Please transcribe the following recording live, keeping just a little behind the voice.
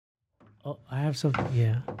Oh, I have something.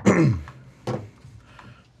 Yeah.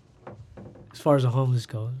 As far as the homeless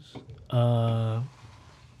goes, I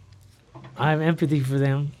have empathy for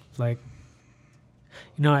them. Like,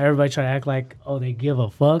 everybody try to act like, oh, they give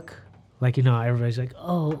a fuck. Like, everybody's like,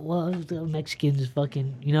 oh, well, the Mexicans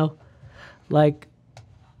fucking, like,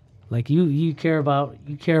 you care about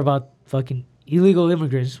fucking illegal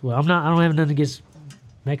immigrants. Well, I don't have nothing against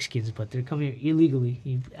Mexicans, but they're coming here illegally.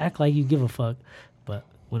 You act like you give a fuck, but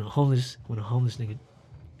when a homeless nigga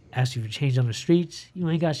asks you for change on the streets, you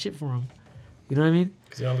ain't got shit for him. You know what I mean?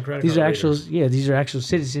 These are actual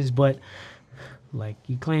citizens, but like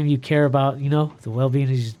you claim you care about, the well-being of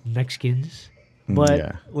these Mexicans,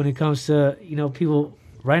 but when it comes to people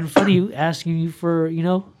right in front of you asking you for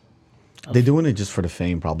they're doing it just for the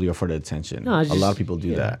fame, probably, or for the attention. No, a lot of people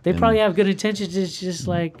do that. They probably have good intentions. It's just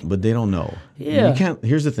like, but they don't know. Yeah, you can't.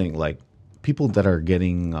 Here's the thing: like people that are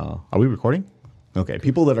getting. Are we recording? Okay,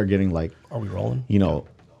 people that are getting like. Are we rolling?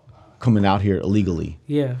 Coming out here illegally.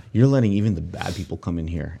 Yeah. You're letting even the bad people come in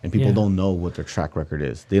here, and people don't know what their track record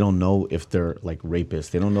is. They don't know if they're like rapists.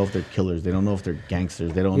 They don't know if they're killers. They don't know if they're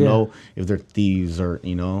gangsters. They don't know if they're thieves or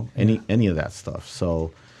any of that stuff.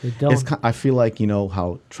 So I feel like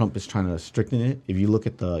how Trump is trying to strengthen it. If you look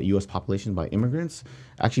at the U.S. population by immigrants,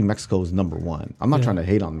 actually Mexico is number one. I'm not trying to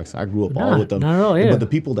hate on Mexico. I grew up all with them. Not at all, yeah. But the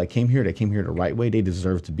people that came here the right way. They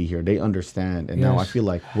deserve to be here. They understand. And now I feel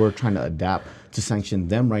like we're trying to adapt to sanction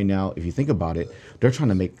them right now. If you think about it, they're trying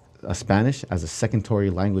to make Spanish as a secondary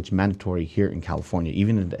language mandatory here in California,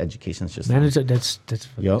 even in the education system. That's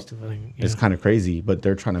It's kind of crazy, but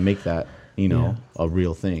they're trying to make that a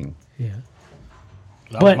real thing. Yeah.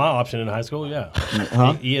 That was my option in high school,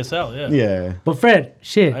 ESL, Yeah. But Fred,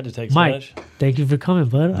 shit. I had to take Mike, Spanish. thank you for coming,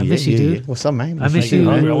 bud. I miss you, dude. What's up, man? I miss you.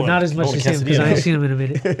 Not as much I as want him because I ain't seen him in a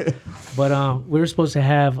minute. But we were supposed to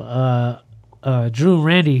have Drew and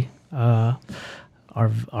Randy,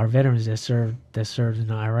 our veterans that served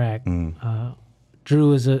in Iraq. Drew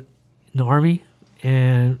was in the Army,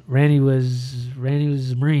 and Randy was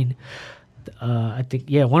a Marine. I think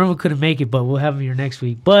one of them couldn't make it, but we'll have him here next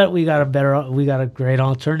week. But we got a great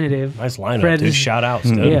alternative. Nice lineup, Fred, dude. Shout outs,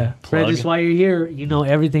 dude. Yeah, Fred, this is why you're here. You know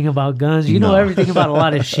everything about guns. You know everything about a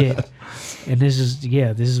lot of shit. And this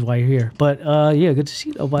is why you're here. But good to see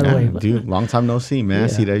you though, by the way. Dude, long time no see, man. Yeah.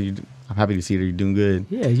 See that I'm happy to see that you're doing good.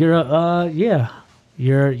 Yeah,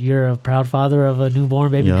 you're a proud father of a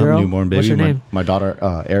newborn baby girl. Newborn baby. What's her name? My daughter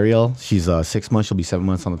Ariel. She's 6 months. She'll be 7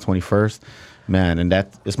 months on the 21st. Man, and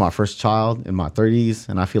that is my first child in my 30s,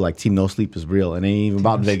 and I feel like Team No Sleep is real. And it ain't even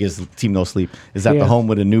about Vegas. Team No Sleep is at the home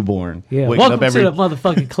with a newborn. Yeah, welcome to the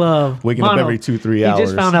motherfucking club. Waking up every 2-3 hours. You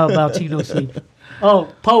just found out about Team No Sleep.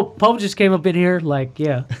 Oh, Pope just came up in here like,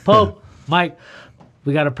 Pope, Mike,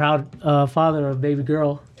 we got a proud father of a baby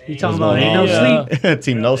girl. You talking about ain't no sleep?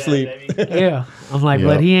 Team No Sleep. Yeah, I'm like,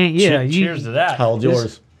 but he ain't. Yeah, cheers to that. How old's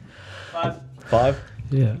yours? 5.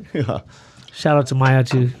 Yeah. Shout out to Maya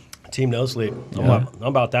too. Team No Sleep. I'm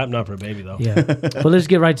about that. Not for a baby though. Yeah, but let's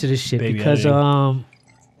get right to this shit Baby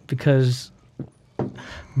because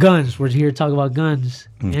guns. We're here to talk about guns,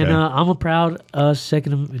 Okay. and I'm a proud I'm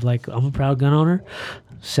a proud gun owner.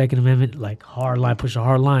 Second Amendment, like hard line, push a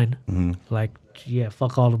hard line. Like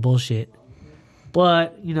fuck all the bullshit.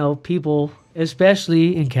 But people,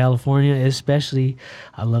 especially in California,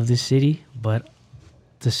 I love this city, but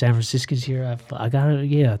the San Franciscans here, I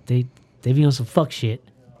gotta they be on some fuck shit.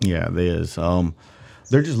 Yeah, there is.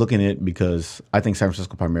 They're just looking at it because I think San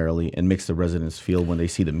Francisco primarily, and makes the residents feel when they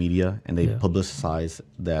see the media and they publicize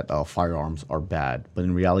that firearms are bad. But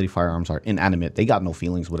in reality, firearms are inanimate. They got no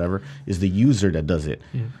feelings, whatever. It's the user that does it.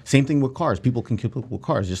 Yeah. Same thing with cars. People can kill people with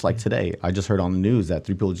cars. Just like today. I just heard on the news that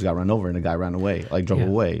 3 people just got run over and a guy ran away, drove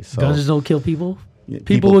away. So guns don't kill people?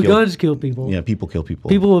 People with guns kill people. Yeah, people kill people.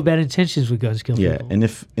 People with bad intentions with guns kill people. Yeah,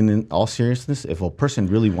 and in all seriousness, if a person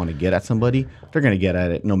really want to get at somebody, they're going to get at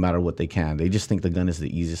it no matter what they can. They just think the gun is the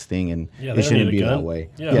easiest thing, and it shouldn't be that way.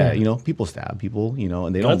 Yeah, people stab people,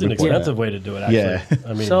 and they Guns don't. That's an expensive way to do it. Actually,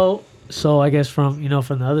 I mean, so I guess from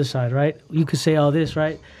the other side, right? You could say all this,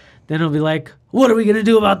 right? Then it'll be like, what are we gonna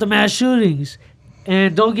do about the mass shootings?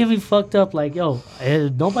 And don't get me fucked up, like,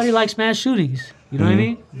 nobody likes mass shootings. You know what I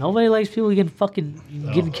mean? Nobody likes people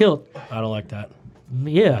getting killed. I don't like that.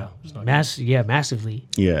 Yeah, massively.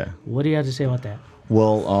 Yeah. What do you have to say about that?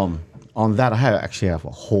 Well, on that, I actually have a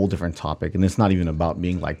whole different topic, and it's not even about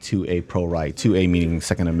being like 2A pro-right, 2A meaning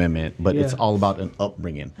Second Amendment, but it's all about an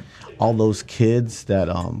upbringing. All those kids that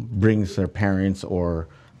brings their parents or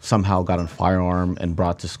somehow got a firearm and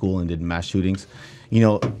brought to school and did mass shootings,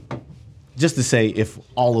 just to say if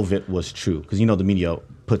all of it was true, because the media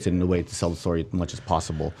puts it in a way to sell the story as much as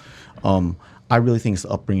possible. I really think it's the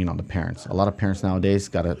upbringing on the parents. A lot of parents nowadays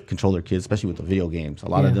got to control their kids, especially with the video games. A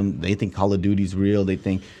lot of them, they think Call of Duty's real. They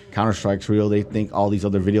think Counter-Strike's real. They think all these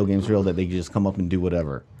other video games real, that they can just come up and do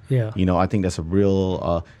whatever. Yeah. You know, I think that's a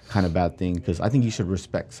real kind of bad thing, because I think you should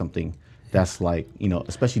respect something that's like, you know,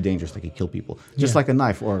 especially dangerous, that could kill people. Just like a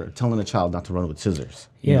knife, or telling a child not to run with scissors.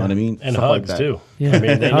 You know what I mean? And Stuff hugs like that. too. Yeah. I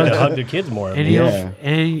mean, they need to hug their kids more.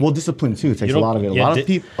 Well, discipline too takes a lot of it. A lot of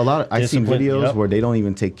people, I've seen videos where they don't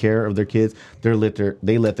even take care of their kids. They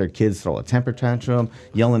let their kids throw a temper tantrum,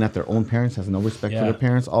 yelling at their own parents, has no respect for their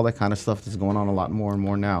parents. All that kind of stuff is going on a lot more and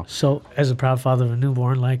more now. So, as a proud father of a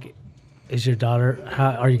newborn, like, is your daughter?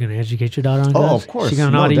 How are you going to educate your daughter on guns? Oh, of course. She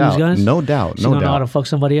gonna know how to use guns? No doubt. She gonna know how to fuck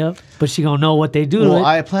somebody up, but she gonna know what they do. Well,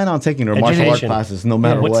 I plan on taking her martial art classes, no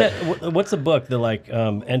matter what. What's the book? The like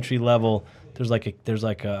entry level. There's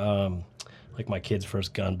like my kid's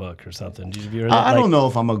first gun book or something. Did you hear that? I don't know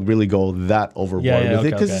if I'm gonna really go that overboard with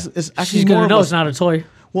it, because it's actually she's gonna know it's not a toy.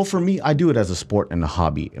 Well, for me, I do it as a sport and a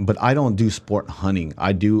hobby, but I don't do sport hunting.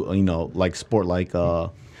 I do, like sport like.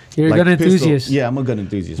 You're like a gun enthusiast. Yeah, I'm a gun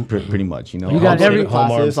enthusiast, pretty much. You know, You got I'll go every to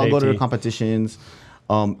classes. I'll go to the safety. competitions.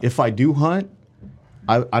 If I do hunt,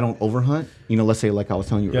 I don't overhunt. You know, let's say like I was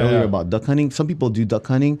telling you earlier about duck hunting. Some people do duck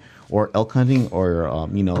hunting or elk hunting or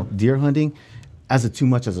deer hunting as too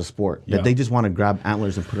much as a sport, that they just want to grab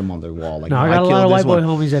antlers and put them on their wall. Like, no, I got a lot of white boy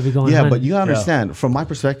homies that be going. Yeah, hunting. but you gotta understand, from my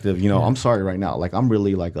perspective, I'm sorry right now. Like, I'm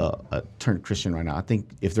really like a turned Christian right now. I think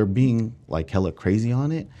if they're being like hella crazy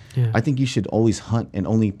on it, I think you should always hunt and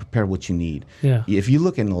only prepare what you need. Yeah. If you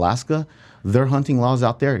look in Alaska, their hunting laws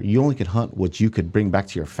out there, you only could hunt what you could bring back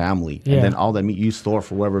to your family, and then all that meat you store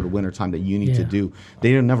for whatever the winter time that you need to do.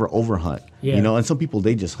 They don't never overhunt. And some people,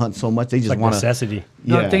 they just hunt so much, they just want necessity.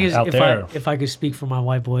 No, the thing is, out there. if I could speak for my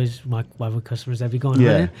white boys, my white boy customers that be going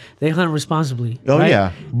hunting, they hunt responsibly. Oh right?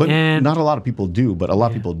 yeah, but and, not a lot of people do, but a lot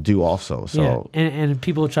of people do also. So and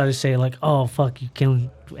people try to say like, oh fuck, you killing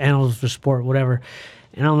animals for sport, whatever.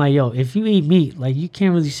 And I'm like, yo, if you eat meat, like, you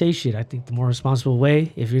can't really say shit. I think the more responsible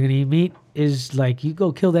way, if you're gonna eat meat, is like, you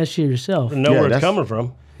go kill that shit yourself. Know where it's coming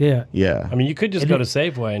from. Yeah. Yeah. I mean, you could just go to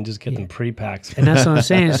Safeway and just get them pre-packs. And that's what I'm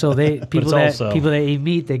saying. So people that eat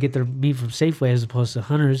meat, they get their meat from Safeway as opposed to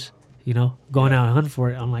hunters, going out and hunting for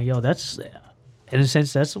it. I'm like, yo, that's, in a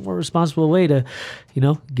sense, that's a more responsible way to,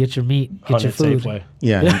 get your meat, get your food. Safeway.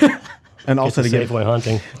 Yeah. And also Safeway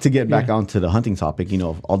hunting. To get back onto the hunting topic,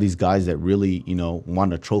 all these guys that really,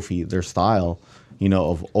 want to trophy their style,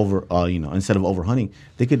 of instead of overhunting,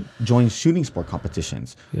 they could join shooting sport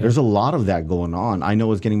competitions. Yeah. There's a lot of that going on. I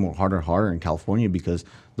know it's getting harder in California, because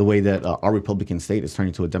the way that our Republican state is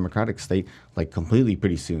turning to a Democratic state, like, completely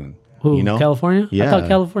pretty soon. Who, California? Yeah. I thought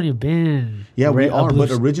California been. Yeah, we are. But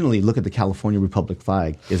originally, look at the California Republic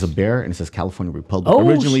flag. It's a bear and it says California Republic.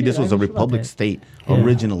 Originally, this was a republic state. Yeah.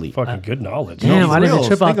 Originally. Fucking good knowledge. Damn, I didn't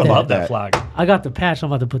trip out about that flag. I got the patch.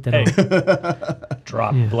 I'm about to put that on.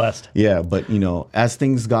 Drop. Blessed. Yeah, but, as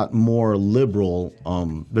things got more liberal,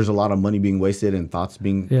 there's a lot of money being wasted and thoughts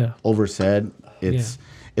being oversaid.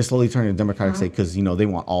 It's slowly turning to Democratic state, because they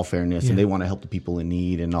want all fairness and they want to help the people in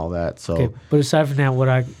need and all that. So, okay, but aside from that, what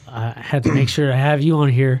I had to make sure I have you on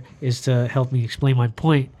here is to help me explain my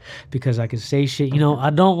point, because I can say shit. I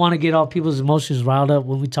don't want to get all people's emotions riled up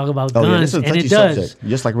when we talk about guns, and it does. Subject,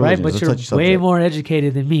 just like religion, right? But you're way more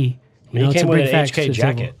educated than me. You came with an HK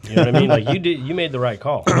jacket. You know what I mean? Like, you made the right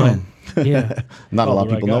call. Yeah. Not a lot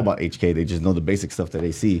of people know about HK. They just know the basic stuff that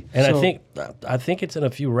they see. And I think it's in a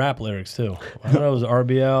few rap lyrics too. I don't know, it was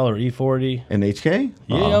RBL or E40. And HK?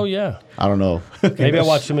 Yeah, oh yeah. I don't know. Maybe I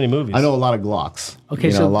watched too many movies. I know a lot of Glocks.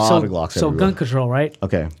 Okay, a lot of Glocks. So gun control, right?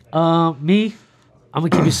 Okay. Me, I'm gonna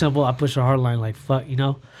keep it simple. I push a hard line, like fuck,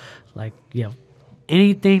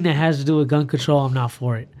 anything that has to do with gun control, I'm not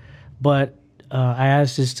for it. But I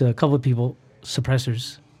asked this to a couple of people.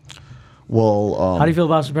 Suppressors. Well, how do you feel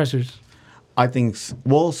about suppressors? I think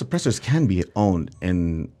suppressors can be owned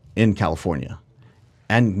in California,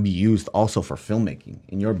 and be used also for filmmaking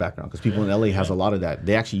in your background, because people in LA has a lot of that.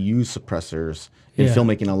 They actually use suppressors in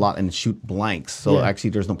filmmaking a lot and shoot blanks. So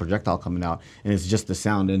actually, there's no projectile coming out, and it's just the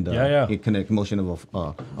sound and the kinetic motion of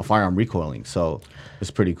a firearm recoiling. So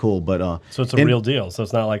it's pretty cool. But so it's a real deal. So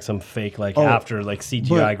it's not like some fake after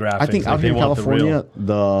CGI graphics. I think out here in California,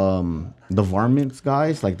 the the varmints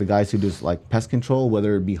guys, like the guys who do like pest control,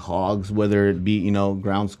 whether it be hogs, whether it be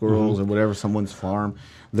ground squirrels or whatever, someone's farm,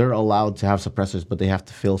 they're allowed to have suppressors, but they have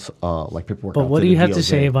to fill like paperwork. But what do you have to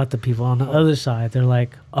say about the people on the other side? They're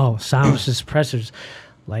like, oh, silence and suppressors.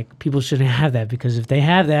 Like, people shouldn't have that, because if they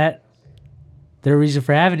have that, their reason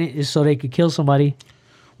for having it is so they could kill somebody.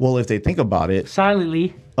 Well, if they think about it,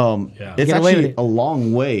 silently. Yeah. It's Get away with actually it. a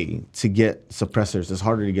long way to get suppressors. It's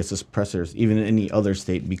harder to get suppressors even in any other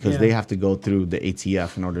state because Yeah. they have to go through the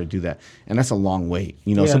ATF in order to do that, and that's a long wait.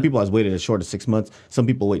 You know, Yeah. some people has waited as short as 6 months. Some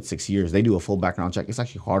people wait 6 years. They do a full background check. It's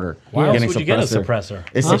actually harder. Why else getting would you get a suppressor?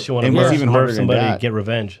 It's Unless you want to it was murder, even harder than somebody, that. get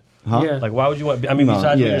revenge. Yeah. Like, why would you want? I mean, No,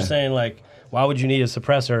 besides what yeah. you're saying, like, why would you need a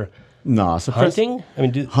suppressor? No, suppress Hunting? I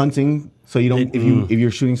mean, hunting. So you don't if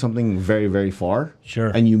you're shooting something very very far, Sure.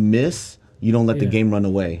 and you miss, you don't let the Yeah. game run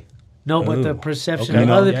away. No, but the Ooh, perception okay. of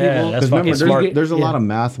No, other yeah, people. that's Because fucking remember, smart. there's a Yeah. lot of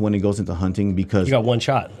math when it goes into hunting because you got one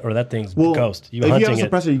shot, or that thing's well, ghost. You if you have hunting a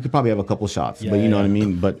it. suppressor, you could probably have a couple shots, Yeah, but you know yeah. what I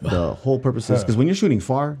mean. But the whole purpose is because when you're shooting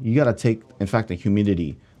far, you got to take, in fact, the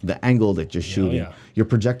humidity, the angle that you're shooting, yeah. your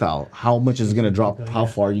projectile, how much is going to drop, how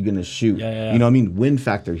far you're going to shoot. Yeah. You know what I mean? Wind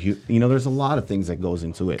factor. You know, there's a lot of things that goes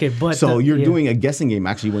into it. Okay, but so you're yeah. doing a guessing game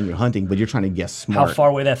actually when you're hunting, but you're trying to guess smart. How far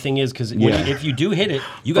away that thing is? Because Yeah. if you do hit it,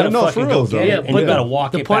 you got to no, fucking for go real, get though. it, Yeah, and but you got to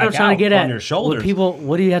walk The it point back I'm trying out to get on at, your what shoulders. people,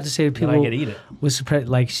 what do you have to say to Then I people get to eat it. with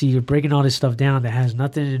like, see, you're breaking all this stuff down that has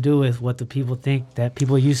nothing to do with what the people think that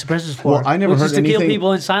people use suppressors for. Well, I never which is heard to kill anything-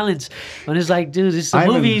 people in silence. And it's like, dude, this is I the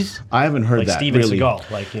haven't- movies. I haven't heard Like that Steven really. Seagal,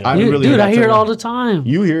 like, you know. I haven't really Dude, heard I that hear it term. all the time.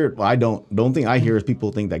 You hear it. I don't think I hear is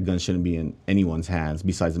people think that guns shouldn't be in anyone's hands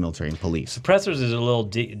besides the military and police. Suppressors is a little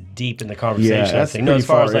deep in the conversation. Yeah, I that's think. No, as pretty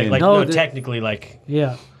far as far like, in. like No, no, the- technically, like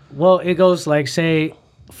Yeah. Well, it goes like, say,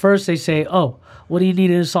 first they say, oh, what do you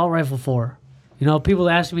need an assault rifle for? You know, people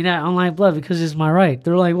ask me that. I'm like, blood, because it's my right.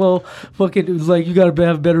 They're like, well, fuck it. It's like, you got to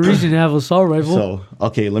have a better reason to have an assault rifle. So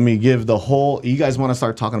okay, let me give the whole. You guys want to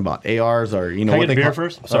start talking about ARs or you know Can I what get a they beer call?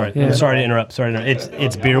 first? Sorry, Yeah. I'm sorry to interrupt.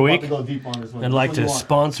 It's beer week. I'd I'd like to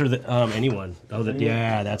sponsor the anyone. Oh,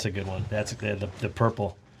 yeah, that's a good one. That's the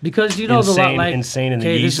purple. Because you know the lot Insane- like insane in the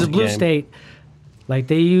okay, this is yeast blue game. state. Like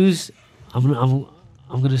they use, I'm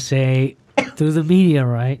gonna say through the media,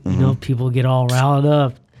 right? You know, people get all riled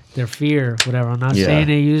up, their fear, whatever. I'm not Yeah. saying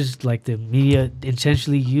they use like the media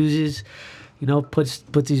intentionally uses, you know, puts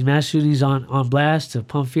these mass shootings on blast to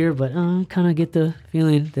pump fear, but I kind of get the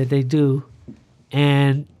feeling that they do,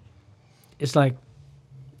 and it's like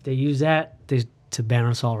they use that to ban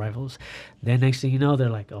assault rifles. Then next thing you know, they're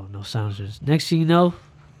like, oh, no silencers. Next thing you know,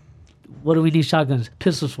 what do we need shotguns,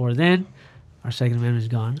 pistols for? Then our Second Amendment is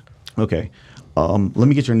gone. Okay, let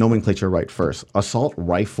me get your nomenclature right first. Assault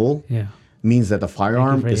rifle Yeah. means that the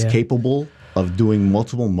firearm for- is yeah. capable of doing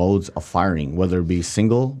multiple modes of firing, whether it be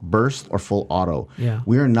single, burst, or full auto. Yeah.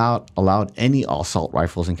 We are not allowed any assault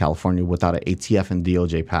rifles in California without an ATF and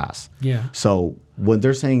DOJ pass. Yeah. So what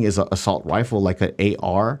they're saying is an assault rifle, like an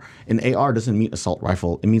AR. An AR doesn't mean assault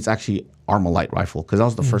rifle. It means actually Armalite rifle, because that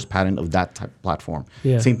was the first patent of that type of platform.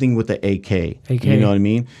 Yeah. Same thing with the AK. AK. You know what I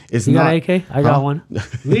mean? It's You got not an AK? I got Huh? one.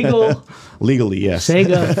 Legal. Legally, yes.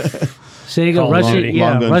 Sega, Call of Russian, Duty.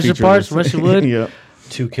 yeah, Long gun Russian features. parts, Russian wood, Yeah.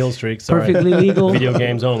 2 kill streaks. Sorry. perfectly legal. Video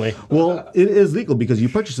games only. Well, it is legal because you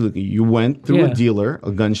purchased it. You went through Yeah. a dealer,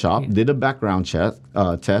 a gun shop, did a background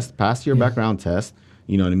test, passed your background test.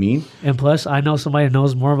 You know what I mean? And plus, I know somebody that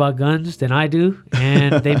knows more about guns than I do,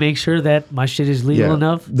 and they make sure that my shit is legal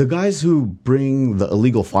enough. The guys who bring the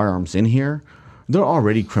illegal firearms in here, they're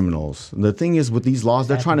already criminals. The thing is, with these laws,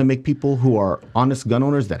 they're trying to make people who are honest gun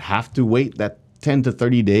owners that have to wait that 10 to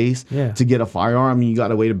 30 days Yeah. to get a firearm. You got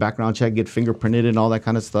to wait a background check, get fingerprinted and all that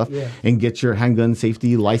kind of stuff, Yeah. and get your handgun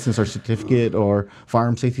safety license or certificate or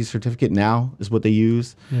firearm safety certificate now is what they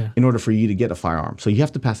use Yeah. in order for you to get a firearm. So you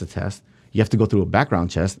have to pass a test. You have to go through a background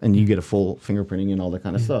test, and you get a full fingerprinting and all that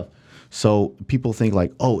kind of stuff. So people think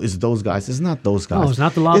like, oh, it's those guys. It's not those guys. No, it's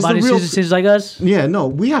not the It's law-abiding real- citizens like us. Yeah, no,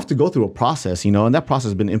 we have to go through a process, you know, and that process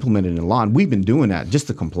has been implemented in law, and we've been doing that just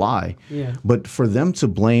to comply. Yeah. But for them to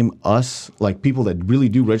blame us, like people that really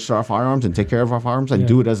do register our firearms and take care of our firearms and Yeah.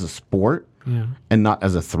 do it as a sport Yeah. and not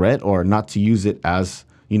as a threat or not to use it as,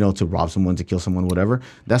 you know, to rob someone, to kill someone, whatever,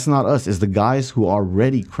 that's not us. It's the guys who are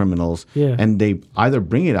already criminals, Yeah. and they either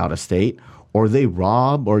bring it out of state or they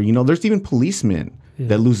rob, or, you know, there's even policemen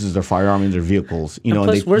that loses their firearm in their vehicles, you know,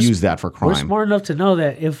 and Plus, they use that for crime. We're smart enough to know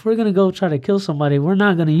that if we're gonna go try to kill somebody, we're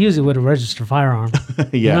not gonna use it with a registered firearm. Yeah,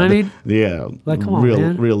 You know what I mean? Yeah, Like, come on,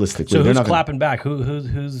 man. realistically, So they're who's not gonna- clapping back?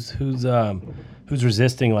 Who's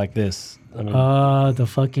resisting like this? I mean, The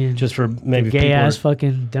fucking just for maybe gay people ass are-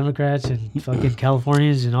 fucking Democrats and fucking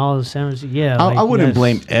Californians and all the senators. Yeah, like, I wouldn't yes.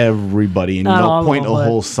 blame everybody and Not all of point them, a but-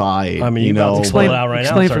 whole side. I mean, you you know, know, Explain- pull it out right now.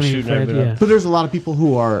 explain And start for me, shooting Fred, everybody yeah. up. but there's a lot of people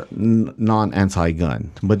who are non-anti-gun,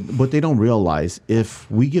 but what they don't realize, if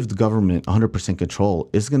we give the government 100% control,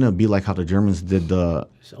 it's gonna be like how the Germans did the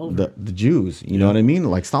Jews. You know what I mean?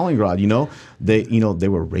 Like Stalingrad. You know, they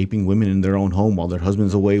were raping women in their own home while their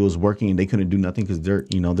husbands away was working, and they couldn't do nothing because they're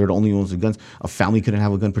the only ones who guns. A family couldn't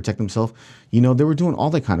have a gun, protect themselves. You know, they were doing all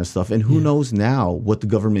that kind of stuff. And who knows now what the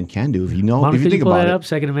government can do? If you know, Mama, if you could think pull about that it. up?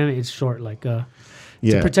 Second Amendment, it's short, like to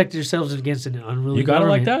Yeah. protect yourselves against an unruly You got it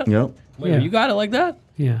like government. that? Yep. Wait, Yeah. you got it like that?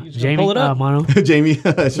 Yeah, You just Jamie, pull it up. Mono. Jamie.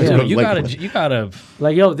 it's just Yeah. like- You gotta.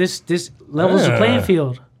 Like, yo, this levels the playing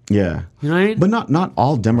field. Yeah. You know what I mean? But not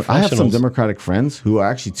all Democrats. I have some Professionals. Democratic friends who are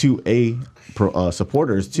actually 2A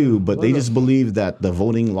supporters too, but they just believe that the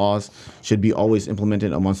voting laws should be always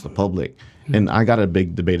implemented amongst the public. And I got a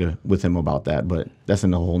big debate with him about that, but that's a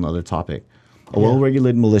whole nother topic. A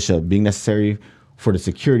well-regulated militia being necessary for the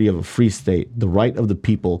security of a free state, the right of the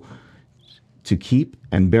people to keep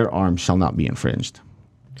and bear arms shall not be infringed.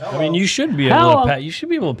 I mean, you should be able How- to pack. You should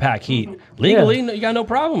be able to pack heat legally. No, you got no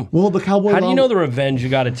problem. Well, the cowboy How do law- you know the revenge you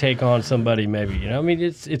got to take on somebody? Maybe you know. I mean,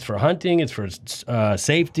 it's for hunting. It's for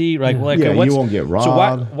safety. Right? Like, Yeah, you what's- won't get So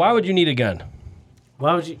robbed. why would you need a gun?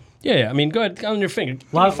 Why would you? Yeah. I mean, go ahead on your finger. Give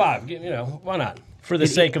Why- me 5. You know, why not? For the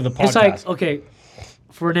sake of the podcast. It's like, okay,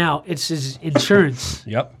 for now, it's just insurance.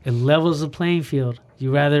 Yep. It levels the playing field.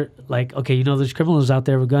 You rather, like, okay, you know there's criminals out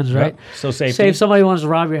there with guns, right? So safety. Say if somebody wants to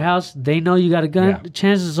rob your house, they know you got a gun. Yeah.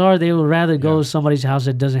 Chances are they would rather go to somebody's house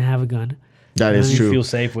that doesn't have a gun. That is You true. feel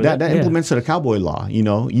safe with that. it? That Yeah. implements to the cowboy law. You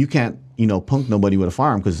know, you can't, punk nobody with a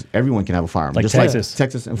firearm because everyone can have a firearm. Like just Texas. like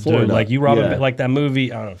Texas and Dude, Florida. like you rob Yeah. like that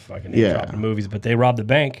movie. I don't know if I can name Yeah. drop the movies, but they robbed the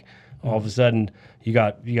bank. All of a sudden, you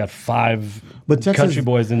got 5 But Texas- country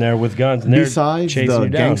boys in there with guns, and they're Besides chasing the you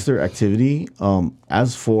down. gangster activity,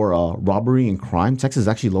 as for robbery and crime, Texas is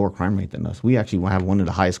actually lower crime rate than us. We actually have one of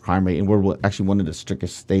the highest crime rate, and we're actually one of the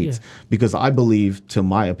strictest states because I believe, to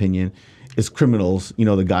my opinion, it's criminals. You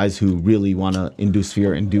know, the guys who really want to induce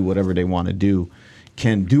fear and do whatever they want to do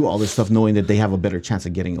can do all this stuff knowing that they have a better chance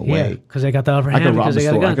of getting Yeah, away. because they got the upper I hand can rob because a they got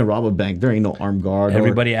a store. I gun. can rob a bank. There ain't no armed guard.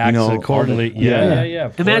 Everybody acts all accordingly. the- Yeah.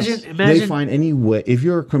 Of Imagine, course. They imagine. find any way. If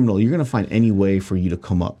you're a criminal, you're gonna find any way for you to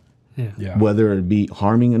come up. Yeah. Whether it be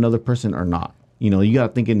harming another person or not. You know, you got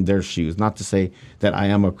to think in their shoes. Not to say that I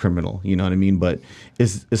am a criminal, you know what I mean? But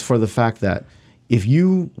it's for the fact that if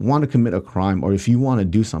you want to commit a crime or if you want to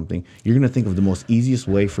do something, you're going to think of the most easiest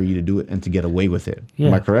way for you to do it and to get away with it. Am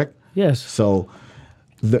Yeah. I correct? Yes. So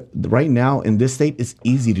right now in this state, it's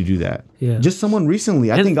easy to do that. Yeah. Just someone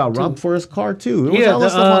recently, I And think, got dude- robbed for his car too. There was Yeah, all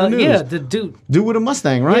this stuff on the news. yeah, the dude. Dude with a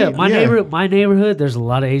Mustang, right? Yeah, my neighborhood. There's a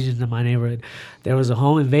lot of Asians in my neighborhood. There was a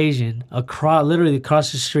home invasion literally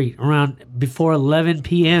across the street around before 11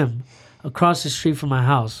 p.m. across the street from my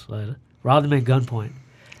house. Like, robbed them at gunpoint,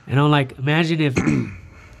 and I'm like, imagine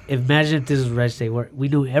if this was red state where we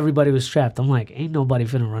knew everybody was strapped. I'm like, ain't nobody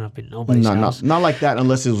finna run up in nobody's No, house. not like that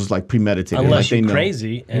unless it was like premeditated. Unless like they you're know.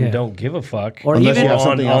 crazy and Yeah. don't give a fuck, Or Unless even you have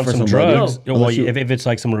something out on for some somebody. drugs. No. Well, Unless you- if it's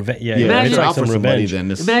like some revenge, Yeah, if Imagine- it's if like out for some somebody, revenge.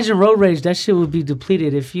 then it's, Imagine road rage. That shit would be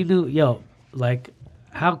depleted if you knew, like,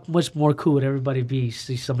 how much more cool would everybody be?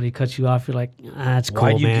 See somebody cut you off, you're like, that's cool,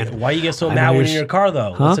 Why do you man. get, why you get so I mad know when you're you're in your sh- car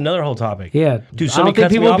though? Huh? That's another whole topic. Yeah. Dude, I somebody don't think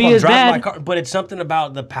cuts me people off. be I'm as driving my mad. car, but it's something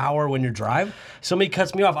about the power when you drive. Somebody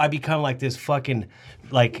cuts me off, I become like this fucking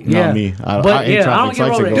like. Yeah. not me. I But, hate yeah, I traffic, don't so I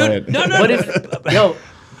get say road go rage. ahead. No, no. But if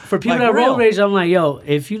for people Like, that real. road rage, I'm like,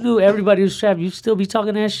 if you knew everybody was strapped, you'd still be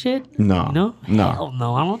talking that shit? No. No? No. Hell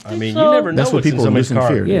no, I don't think I mean, so. you never know That's what what's in people somebody's induce in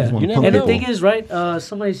car. fear. Yeah. Just wanna You pump never And the know. thing is, right,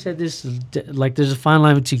 somebody said this, like, there's a fine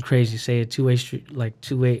line between crazy, say a two-way street, like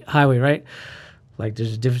two-way highway, right? Like,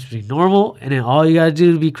 there's a difference between normal, and then all you got to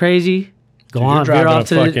do to be crazy, go Dude, you're on, veer driving off a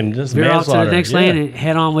to fucking just veer off to the manslaughter. next Yeah. lane and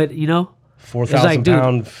head on with, 4,000 like, dude,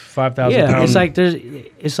 pound, 5,000 yeah, pound.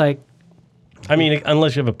 it's like, I mean,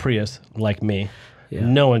 unless you have a Prius like me, Yeah.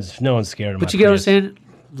 no one's scared of my but you get what I'm Prius. saying?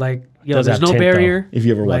 Like, Does there's have no tint, though. barrier. If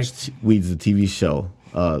you ever Like, watched Weeds, the TV show,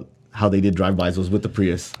 how they did drive-bys was with the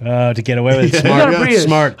Prius. To get away with it. You Smart. got a Prius.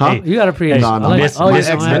 Smart. Huh? Hey, You got a Prius. No, I no, like- my- oh, my you ex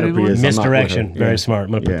don't had have a it anymore? Prius. I'm not with misdirection. her. Very Yeah. smart.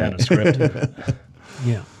 I'm going to put Yeah. that in a script.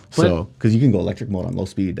 Yeah. So, because you can go electric mode on low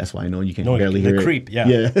speed. That's why I know you can No, barely the hear it. creep, yeah.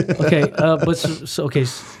 Yeah. Okay, but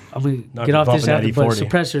I'm gonna Not get off this bumping after. that But E40.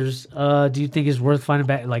 suppressors, do you think it's worth fighting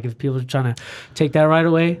back? Like, if people are trying to take that right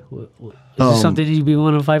away, is this something you'd be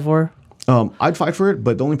willing to fight for? I'd fight for it,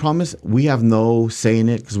 but the only problem is we have no say in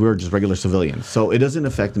it because we're just regular civilians. So it doesn't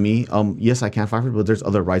affect me. Yes, I can fight for it, but there's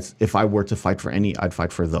other rights. If I were to fight for any, I'd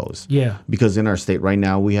fight for those. Yeah. Because in our state right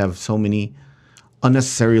now, we have so many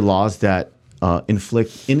unnecessary laws that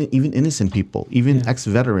inflict even innocent people, even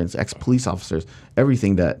ex-veterans, ex-police officers,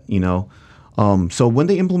 everything that, So when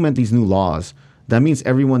they implement these new laws that means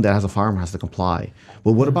everyone that has a firearm has to comply.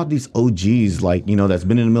 But what about these OGs, like, you know, that's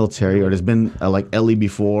been in the military or there's been like Ellie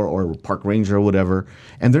before or Park Ranger or whatever,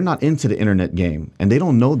 and they're not into the internet game and they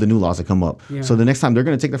don't know the new laws that come up. So the next time they're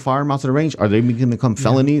going to take their firearm out to the range, are they going to become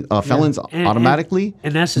felons automatically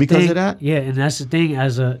and that's the because thing, of that? Yeah, and that's the thing.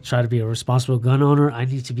 As a try to be a responsible gun owner, I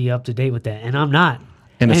need to be up to date with that, and I'm not.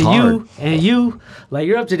 And it's hard. You, like,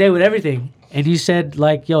 you're up to date with everything, and you said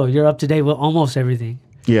like, yo, you're up to date with almost everything.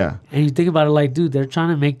 Yeah. And you think about it like, dude, they're trying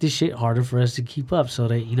to make this shit harder for us to keep up so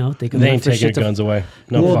that, you know, they can They look ain't for taking shit to guns away.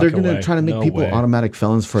 No Well, they're fucking going to way. try to make No people way. automatic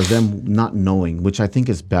felons for them not knowing, which I think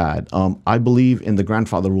is bad. I believe in the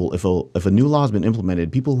grandfather rule. If a new law has been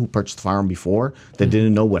implemented, people who purchased a firearm before that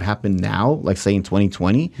didn't know what happened now, like say in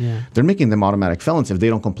 2020, they're making them automatic felons if they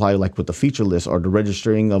don't comply like with the feature list or the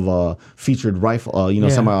registering of a featured rifle,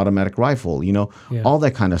 semi-automatic rifle, all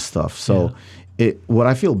that kind of stuff. So. What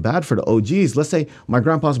I feel bad for the OGs, let's say my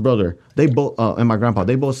grandpa's brother, and my grandpa,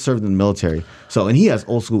 they both served in the military. So, and he has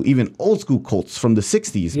old school Colts from the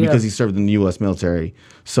 60s because he served in the U.S. military.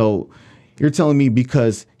 So you're telling me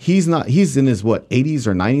because he's in his 80s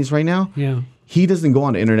or 90s right now? Yeah. He doesn't go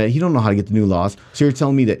on the internet. He don't know how to get the new laws. So you're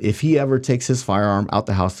telling me that if he ever takes his firearm out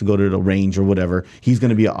the house to go to the range or whatever, he's going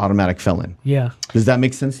to be an automatic felon. Yeah. Does that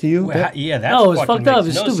make sense to you? That's No, it's fucking fucked up. makes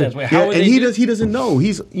It's no stupid. sense. Wait, Yeah, how would and they he doesn't know.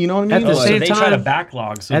 He's, you know what I mean? At the So same they try to time-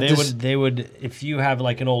 backlog. So at they this- would, if you have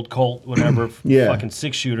like an old Colt, whatever, Yeah. fucking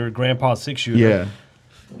 6-shooter, grandpa's 6-shooter. Yeah.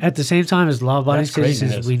 At the same time, as law-abiding That's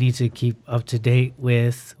citizens, craziness. we need to keep up to date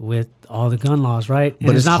with all the gun laws, right? And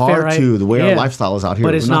But it's not hard fair, right? to, the way our lifestyle is out here.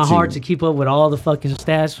 But it's we're not hard to. to keep up with all the fucking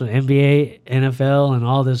stats from NBA, NFL, and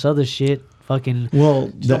all this other shit. Fucking Well,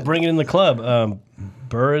 So bring it in the club.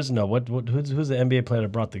 Burrs, no, who's the NBA player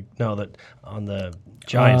that brought on the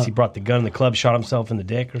Giants? He brought the gun in the club, shot himself in the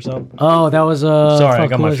dick or something. oh, that was Sorry, I fuck,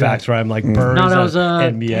 got who my was that? facts right. I'm like Burrs. No, that was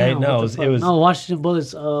NBA. damn, No, what it the was. fuck? No, Washington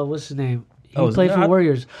Bullets. What's his name? He Oh, played for not-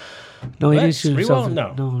 Warriors. No, he What? didn't shoot himself.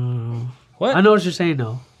 Sprewell? No. No. What? I know what you're saying,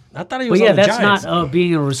 though. I thought he But was yeah, on the that's Giants. not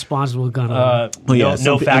being a responsible gun owner. Oh, yeah, no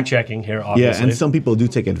some pe- fact checking here, Yeah, obviously. and some people do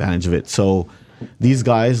take advantage of it. So these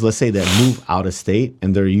guys, let's say that move out of state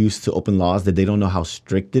and they're used to open laws that they don't know how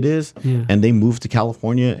strict it is, and they move to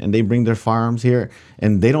California and they bring their firearms here,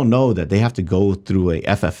 and they don't know that they have to go through a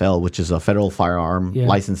FFL, which is a federal firearm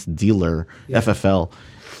licensed dealer, FFL,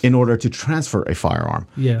 in order to transfer a firearm.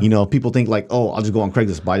 Yeah. People think like, oh, I'll just go on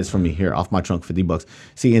Craigslist, buy this from me here off my trunk, $50.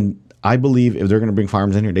 See, and I believe if they're going to bring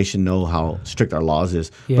firearms in here, they should know how strict our laws is.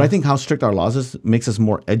 But I think how strict our laws is makes us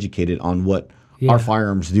more educated on what our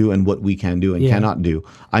firearms do and what we can do and cannot do.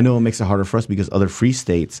 I know it makes it harder for us because other free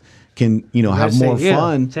states can, have more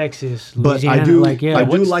fun. Texas, But Louisiana, I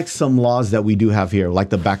do like some laws that we do have here, like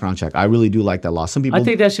the background check. I really do like that law. Some people, I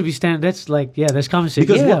think that should be standard. That's that's common sense.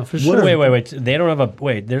 Because Yeah, what- for what sure. are- Wait. They don't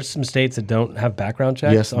have there's some states that don't have background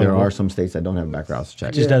checks. yes, there on- are some states that don't have background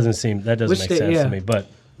checks. Just doesn't that doesn't Which make state- sense yeah. to me. But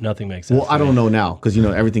nothing makes sense. Well, I don't know now because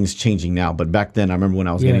everything's changing now. But back then, I remember when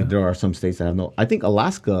I was getting. There are some states that have no. I think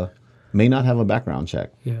Alaska may not have a background check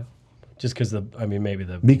Yeah. Just because maybe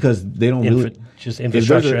the because they don't really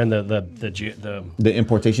infrastructure a- and the the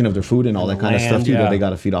importation of their food and all that kind of stuff Land, too. yeah. That they got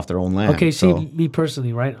to feed off their own land. Okay, so. see, me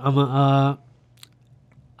personally, right? I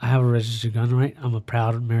have a registered gun, right? I'm a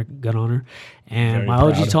proud American gun owner, and Very my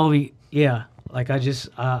OG proud. told me, like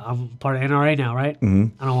I'm part of NRA now, right?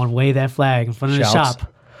 Mm-hmm. I don't want to wave that flag in front of the Shouts.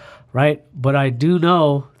 shop, right? But I do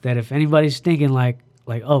know that if anybody's thinking like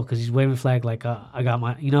oh, because he's waving the flag, like I got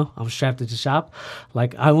my, I'm strapped at the shop,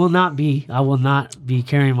 like I will not be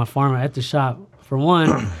carrying my farmer at the shop. For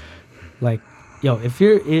one, like, yo, if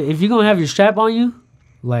you're gonna have your strap on you,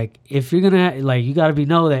 like if you're gonna you gotta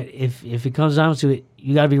know that if it comes down to it,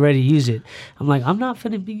 you gotta be ready to use it. I'm like, I'm not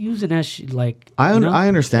finna be using that shit. Like, I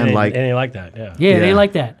understand. and Like it ain't like that. Yeah. yeah, it Yeah. ain't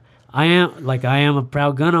like that. I am a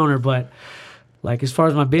proud gun owner, but like as far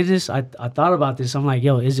as my business, I thought about this. I'm like,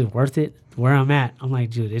 yo, is it worth it? Where I'm at, I'm like,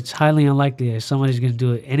 dude, it's highly unlikely that somebody's gonna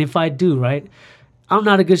do it. And if I do, right, I'm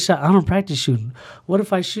not a good shot. I don't practice shooting. What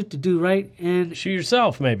if I shoot the dude, right? And Shoot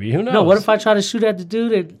yourself, maybe. Who knows? no, what if I try to shoot at the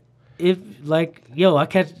dude and if I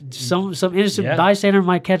catch some innocent bystander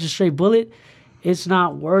might catch a straight bullet? It's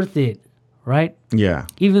not worth it, right? yeah,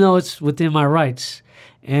 Even though it's within my rights.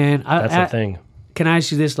 And That's the thing. Can I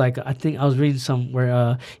ask you this? Like, I think I was reading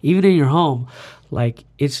somewhere, even in your home, like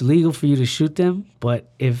it's legal for you to shoot them, but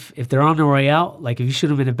if they're on their way out, like if you shoot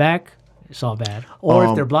them in the back, it's all bad. Or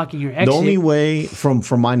if they're blocking your exit. the only way, from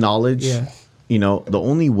my knowledge, Yeah. the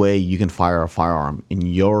only way you can fire a firearm in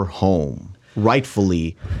your home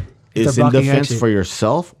rightfully is they're in blocking your defense exit. for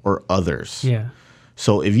yourself or others. Yeah.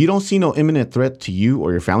 So if you don't see no imminent threat to you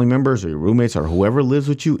or your family members or your roommates or whoever lives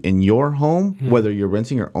with you in your home, whether you're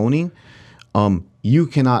renting or owning, you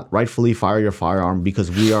cannot rightfully fire your firearm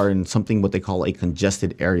because we are in something what they call a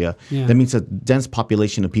congested area. Yeah. That means a dense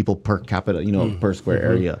population of people per capita, per square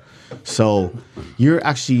area. So you're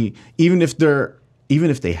actually even if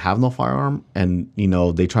they have no firearm and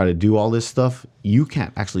they try to do all this stuff, you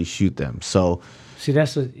can't actually shoot them. So See,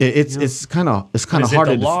 that's it's kind of Is hard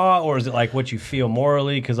it the to law, or is it like what you feel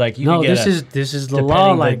morally? Because like you no, can get this is the depending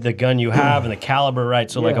law. the, Like the gun you have and the caliber,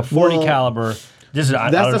 right? So like Yeah. a 40 Well, caliber. This is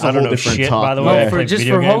I that's don't, a I don't whole know different shit. talk. By the No, way, no, I for play just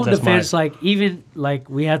video for games, home that's defense, my- like even like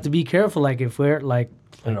we have to be careful. Like if we're like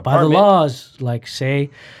In an by the apartment. laws, like say,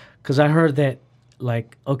 because I heard that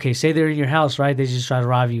like okay, say they're in your house, right? They just try to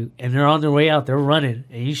rob you, and they're on their way out, they're running,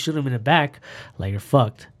 and you shoot them in the back, like you're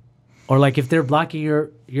fucked. Or like if they're blocking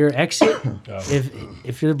your exit,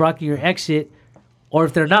 if you're blocking your exit, or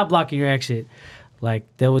if they're not blocking your exit, like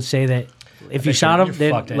they would say that if you think shot you're them,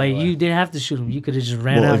 then fucked like anyway. you didn't have to shoot them. You could have just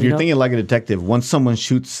ran well, out. if you're thinking like a detective, once someone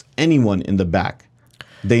shoots anyone in the back,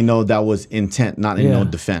 they know that was intent, not in Yeah. no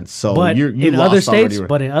defense. So but you in lost other states, already.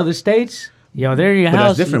 but in other states, they're in your But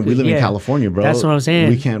house. that's different. We live in California, bro. That's what I'm saying.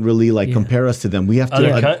 We can't really compare us to them. We have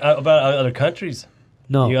to. about other countries.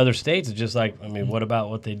 No, The other states, it's just like, I mean, what about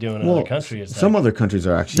what they do in well, other countries? It's some like, other countries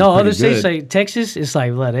are actually no pretty other states good. like Texas. It's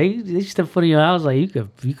like what they step foot in your house, like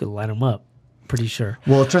you could light them up. Pretty sure.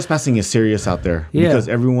 Well, trespassing is serious out there Yeah. because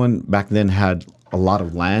everyone back then had a lot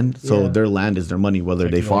of land, so Yeah. their land is their money, whether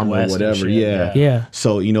they the farm Old or West and whatever. shit, Yeah. Yeah.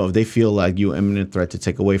 So if they feel like you imminent threat to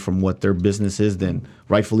take away from what their business is, then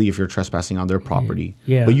rightfully, if you're trespassing on their property,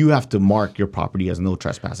 Yeah. But you have to mark your property as no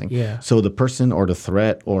trespassing. Yeah. So the person or the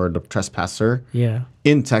threat or the trespasser Yeah.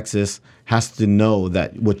 in Texas has to know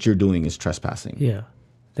that what you're doing is trespassing. Yeah.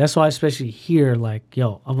 That's why, especially here, like,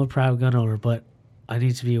 yo, I'm a private gun owner, but I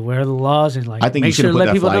need to be aware of the laws and like I think you make should sure have to put let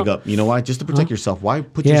that people flag know. up. You know why? Just to protect yourself. Why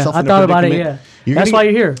put Yeah, yourself I in thought a about it. Yeah, predicament? that's why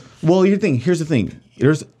you're here. Well, here's the thing.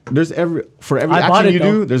 There's for every I bought action it, you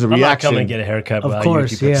though. do, there's a I'm not reaction. coming to get a haircut. Of while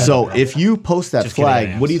course, you keep it yeah. down. So if you post that Just kidding, I flag,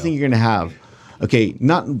 am, what do you so. think you're gonna have? Okay, I'm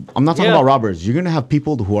not talking Yeah. about robbers. You're gonna have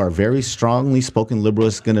people who are very strongly spoken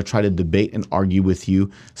liberals gonna try to debate and argue with you,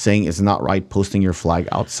 saying it's not right posting your flag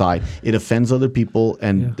outside. It offends other people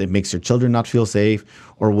and it makes your children not feel safe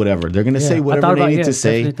or whatever. They're gonna say I whatever thought they about, need to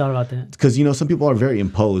say. Definitely thought about that. Because some people are very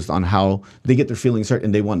imposed on how they get their feelings hurt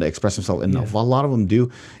and they want to express themselves, and a lot of them do.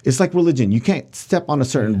 It's like religion. You can't step on a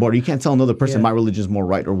certain border. You can't tell another person Yeah. my religion is more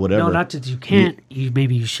right or whatever. No, not that you can't.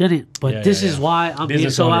 Maybe you shouldn't. But Yeah, this yeah, is yeah. why I'm being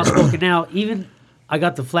Business so owner. outspoken now. Even I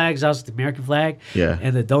got the flags. I was the American flag. Yeah.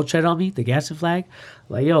 And the Don't Tread on Me, the Gadsden flag.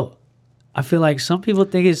 Like, yo, I feel like some people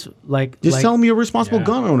think it's like Just like, tell them you're a responsible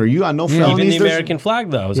gun owner. You got no Yeah. felonies. Even the There's- American flag,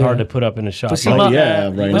 though, is Yeah. hard to put up in a shop. But see, like, my- yeah,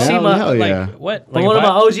 right but see, now, my- hell like, yeah. what? But Like, one of if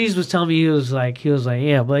my I- OGs was telling me he was like,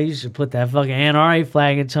 yeah, but you should put that fucking NRA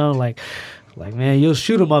flag into him. Like, man, you'll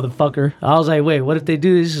shoot a motherfucker. I was like, wait, what if they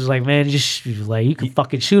do this? Is like, man, just like you can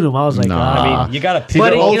fucking shoot him. I was like, Nah. ah. I mean, you got to See,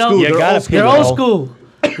 But they're old you know, school. you They're gotta old school. they're pick old all- school.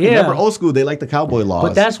 Yeah. Remember old school? They like the cowboy laws.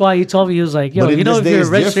 But that's why he told me, he was like, yo, But in you know, this if day you're a it's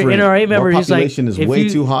registered different. NRA member, Our he's like, population is if way you-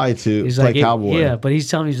 too high to he's play like, cowboy. Yeah, but he's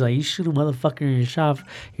telling me, he's like, you shoot a motherfucker in your shop,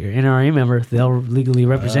 you're an NRA member, they'll legally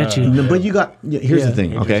represent you. No, but here's Yeah. the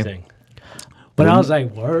thing, okay? Interesting. But I was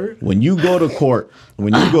like, word? When you go to court, I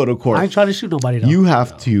ain't trying to shoot nobody, though. you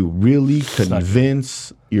have to really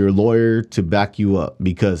convince your lawyer to back you up,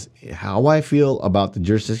 because how I feel about the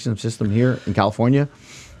jurisdiction system here in California,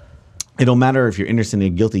 it don't matter if you're innocent or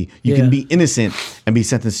guilty. You Yeah. can be innocent and be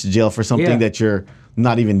sentenced to jail for something Yeah. that you're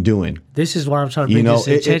not even doing. This is why I'm trying to You bring know,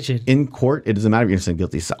 this attention. in court, it doesn't matter if you're innocent or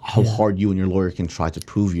guilty. It's how hard you and your lawyer can try to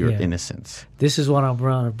prove your Yeah. innocence. This is what I'm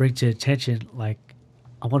trying to bring to attention. Like,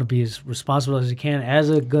 I want to be as responsible as I can as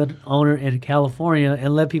a gun owner in California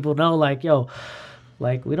and let people know, like, yo,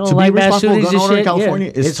 like, we don't To like be a mass responsible shootings gun and owner shit. in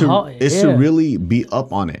California Yeah, is to hard- is to really be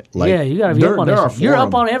up on it. Like, yeah, you gotta be up on there it. are You're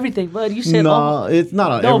up forums. on everything, bud. You said, No, it's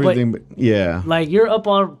not on No, but- everything, but yeah, like, you're up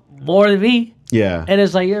on more than me. yeah. And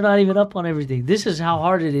it's like, you're not even up on everything. This is how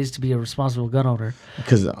hard it is to be a responsible gun owner.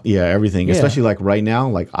 Because everything, Yeah. especially like right now,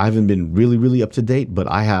 like I haven't been really, really up to date, but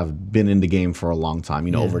I have been in the game for a long time.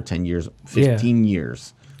 You know, Yeah. over 10 years, 15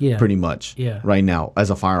 years, Yeah. pretty much. Yeah. Right now, as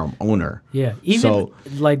a firearm owner. Yeah. Even, So-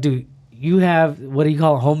 like, dude, you have, what do you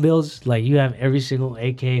call it, home builds? Like, you have every single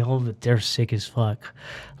AK home, but they're sick as fuck.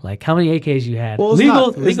 Like, how many AKs you had? Well, it's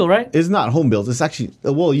legal, not, right? It's not home builds. It's actually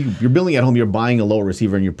you're building at home. You're buying a lower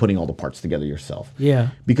receiver and you're putting all the parts together yourself. Yeah.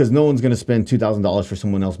 Because no one's going to spend $2,000 for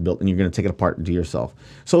someone else built, and you're going to take it apart and do yourself.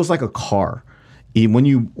 So it's like a car. When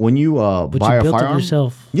you buy you a built it firearm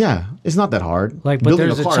yourself. yeah, it's not that hard. Like, but Building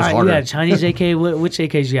there's a a car is Chinese, harder. Chinese AK. Which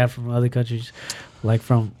AKs you have from other countries? Like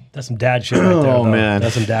from That's some dad shit right there. Oh, though. man.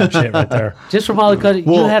 That's some dad shit right there. just from all the cutting.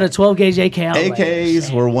 You Well, had a 12 gauge AK. I was like,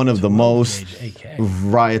 AKs were one of the most AK.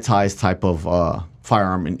 riotized type of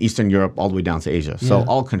firearm in Eastern Europe all the way down to Asia. So Yeah.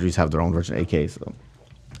 all countries have their own version of AKs. So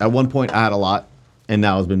at one point, I had a lot, and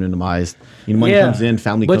now it's been minimized. You know, money comes in,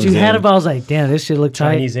 family but comes you in. had about, I was like, damn, this shit look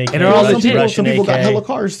tight. Chinese AK, and they're all Russian- legit. Russian Some people got AK. hella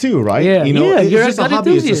cars too, right? Yeah, you know, yeah, it's you're just a a gun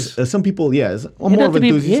hobby. It's enthusiast. just, some people, yeah, I'm You more have of to an be-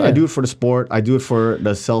 enthusiast. yeah. I do it for the sport. I do it for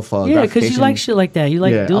the self. Yeah, because you like shit like that. You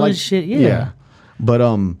like Yeah, I doing like- shit. Yeah. But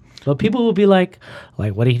But people will be like,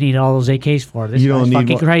 what do you need all those AKs for? This you don't guy's need fucking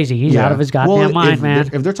more- crazy. He's Yeah. out of his goddamn Well, mind, if man.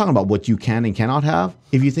 if they're talking about what you can and cannot have,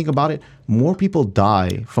 if you think about it, more people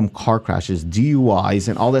die from car crashes, DUIs,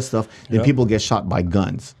 and all that stuff than people get shot by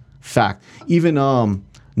guns. Fact. Even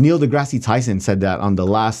Neil deGrasse Tyson said that on the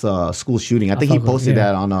last school shooting. I think he fuck with- posted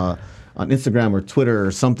yeah. that on Instagram or Twitter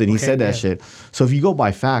or something. He said that yeah. shit. So if you go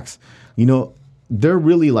by facts, you know, they're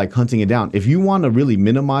really like hunting it down. If you want to really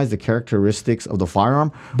minimize the characteristics of the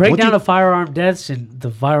firearm, Break what down you- the firearm deaths and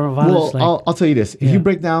the firearm well, violence. Like, I'll tell you this: if Yeah. you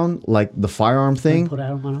break down like the firearm thing, put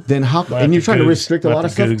out on- then how? have And you're to trying to googs- restrict a might lot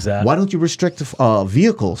have of to stuff. googs that. Why don't you restrict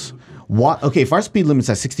vehicles? What? Okay, if our speed limit's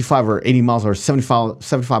at 65 or 80 miles or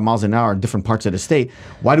 75 miles an hour in different parts of the state,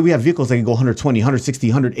 why do we have vehicles that can go 120, 160,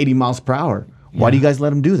 180 miles per hour? Why do you guys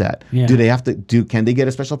let them do that? Yeah. Do they have to Can they get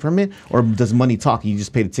a special permit, or does money talk? You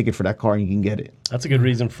just pay the ticket for that car and you can get it. That's a good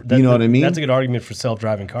reason. For, that, You know what I mean? That's a good argument for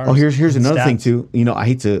self-driving cars. Oh, here's another thing Stats. too. You know, I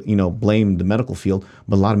hate to blame the medical field,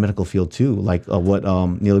 but a lot of medical field too, like what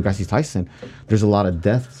Neil deGrasse Tyson. There's a lot of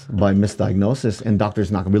deaths by misdiagnosis and doctors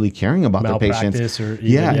not really caring about their patients. Malpractice or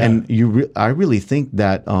yeah, yeah. and I really think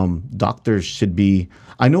that doctors should be.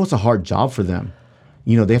 I know it's a hard job for them.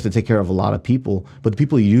 You know, they have to take care of a lot of people, but the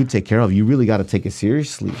people you do take care of, you really got to take it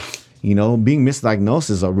seriously. You know, being misdiagnosed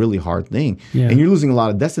is a really hard thing. Yeah. And you're losing a lot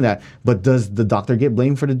of deaths in that. But does the doctor get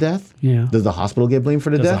blamed for the death? Yeah. Does the hospital get blamed for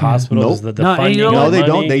the Does death? the hospital? Nope. Does the No, and funding? you know of what? No, they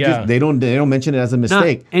money? don't. They Yeah. just they don't mention it as a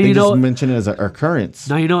mistake. and they you just know- mention it as an occurrence.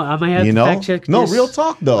 now, I may have You to know? fact check No, this. real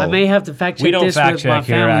talk, though. I may have to fact check We don't this fact with my check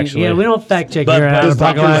here, family. actually. Yeah, we don't fact check But- here. but- at Does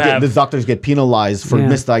Park doctors Live. have- does doctors get penalized for Yeah.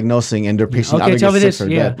 misdiagnosing and their patient Okay, either tell me gets this. sick or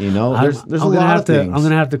Yeah, dead? You know, there's a I'm gonna lot have of to. things. I'm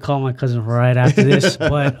gonna have to call my cousin right after this.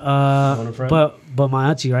 But a friend? but my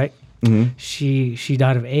auntie, right? Mm-hmm. She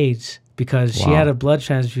died of AIDS because she Wow. had a blood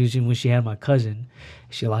transfusion when she had my cousin.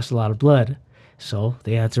 She lost a lot of blood, so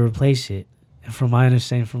they had to replace it. And from my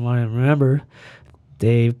understanding, from what I remember,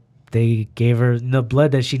 they gave her the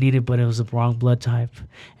blood that she needed, but it was the wrong blood type,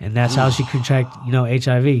 and that's how she contracted,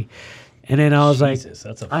 HIV. And then I was Jesus,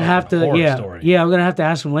 like, that's a I have fucking to, horror yeah, story. yeah. I'm gonna have to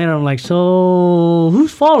ask him later. I'm like, so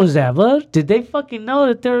whose fault is that, bud? Did they fucking know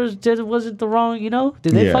that there wasn't the wrong,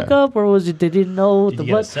 Did they Yeah. fuck up, or was it they didn't know Did the you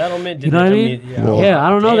get a blood? settlement? Did You know they what I come mean? in- Well, Yeah, I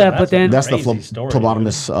don't know that, but then- That's the crazy story,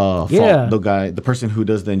 phlebotomist fault. Yeah. The person who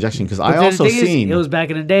does the injection. Because But I then also the thing is, seen. it was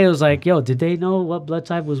back in the day. It was like, yo, did they know what blood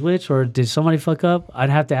type was which, or did somebody fuck up?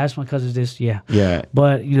 I'd have to ask my cousin this. Yeah, yeah.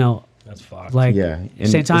 but That's fucked. like, Yeah, and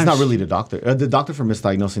same it's time, not really the doctor. The doctor for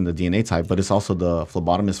misdiagnosing the DNA type, but it's also the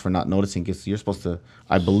phlebotomist for not noticing. Because you're supposed to,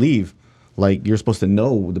 I believe, like you're supposed to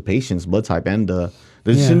know the patient's blood type and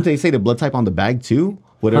shouldn't they say the blood type on the bag too?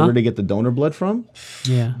 Whatever Huh? they get the donor blood from.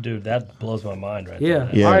 yeah. Dude, that blows my mind right Yeah. there.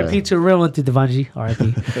 Yeah. R.I.P. to a real one, to Devanji.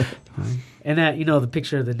 R.I.P. And that, the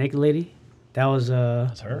picture of the naked lady, that was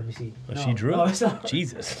That's her? Let me see. Oh, No, she drew no, it? it's not.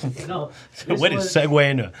 Jesus. No, this What is was- segue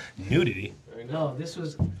into nudity? No, this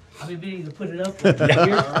was. I've been meaning to put it up. Right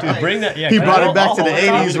here. Dude, bring that. Yeah, He can brought I- it back to the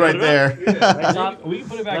I'll hold it. 80s right there. Right top. We can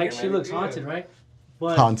put it back Like here, she man. looks haunted, right?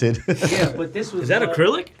 But, Haunted. Yeah, but this was. Is that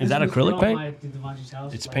acrylic? Is this that was acrylic from paint? my- Devanji's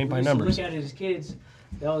house. It's Like, paint by we used to numbers. Look at it as kids.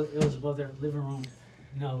 It was above their living room.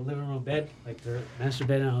 Living room bed, like their master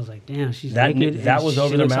bed, and I was like, "Damn, she's That naked." that and was she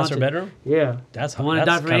over their looks master haunted. bedroom. Yeah, That's the one that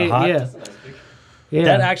that's died from kind AIDS. of hot. Yeah, yeah.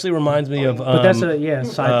 That actually reminds me of. But that's a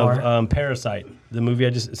sidebar. Of Parasite, the movie I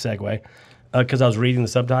just segue, because I was reading the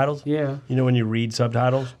subtitles. Yeah, You know when you read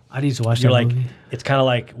subtitles, I need to watch you're that like, movie. it's kind of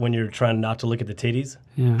like when you're trying not to look at the titties,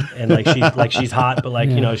 Yeah, and she's hot, but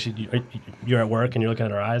Yeah. you're at work and you're looking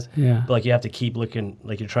at her eyes. Yeah. But you have to keep looking,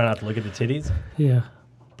 you're trying not to look at the titties, yeah,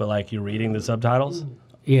 but you're reading the subtitles.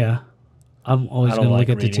 yeah. I'm always I gonna don't like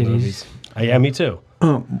look at the reading titties. movies. Yeah, me too. I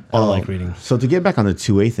don't like reading. So to get back on the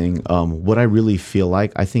 2A thing, what I really feel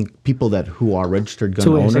like, I think people who are registered gun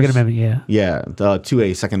 2A, owners. Second Amendment, yeah. Yeah, the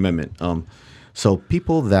 2A, Second Amendment. So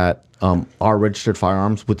people that are registered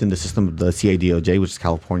firearms within the system of the CADOJ, which is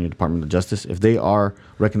California Department of Justice, if they are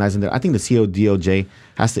recognizing that, I think the CADOJ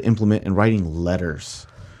has to implement in writing letters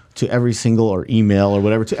to every single or email or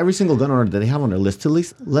whatever to every single gun owner that they have on their list to at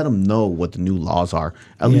least let them know what the new laws are.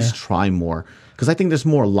 At least try more. Because I think there's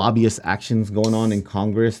more lobbyist actions going on in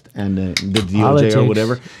Congress and the DOJ Politics. or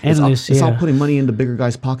whatever. Endless, It's all putting money in the bigger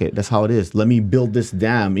guy's pocket. That's how it is. Let me build this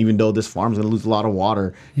dam, even though this farm's going to lose a lot of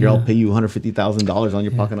water. Here, I'll pay you $150,000 on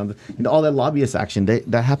your pocket. On all that lobbyist action,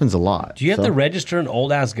 that happens a lot. Do you have to register an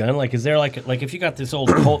old ass gun? Like, is there like if you got this old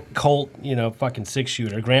Colt, fucking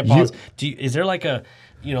 6-shooter, grandpa's? Is there like a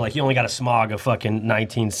like you only got a Smog of fucking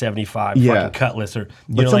 1975 fucking Cutlass or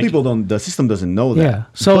But some people don't. The system doesn't know that. Yeah.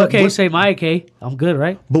 So say my AK, I'm good,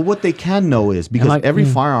 right? But what they can know is because every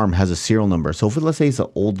firearm has a serial number. So if let's say it's an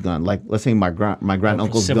old gun, like let's say my grand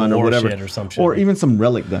uncle's Civil gun or War whatever, shit or some shit, or right? even some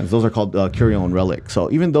relic guns. Those are called curio relic.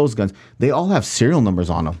 So even those guns, they all have serial numbers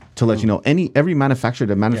on them to let you know. Every manufacturer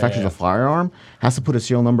that manufactures a firearm has to put a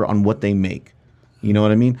serial number on what they make. You know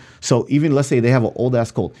what I mean? So even let's say they have an old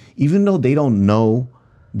ass Colt, even though they don't know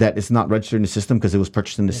that it's not registered in the system because it was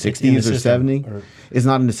purchased in the 60s or 70s, it's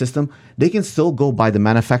not in the system, they can still go by the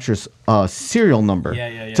manufacturer's serial number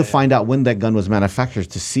to find out when that gun was manufactured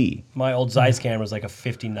to see. My old Zeiss camera is like a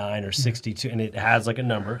 59 or 62, and it has like a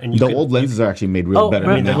number. And the old lenses are actually made real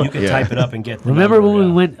better. You can type it up and get the Remember number, when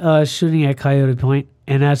we went shooting at Coyote Point?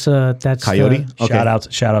 And that's Coyote? the,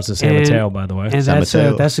 Shout outs to San Mateo, by the way. And San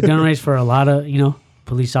Mateo. that's a gun range for a lot of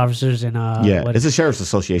police officers and it's a sheriff's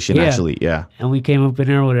association actually. Yeah. And we came up in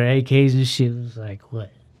there with our AKs and shit. It was like,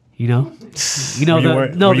 what? Were you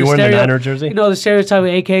wearing the Niner jersey? The stereotype of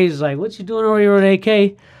AK is like, what you doing over here with an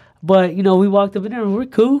AK? But we walked up in there and we're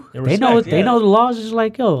cool. They know the laws. It's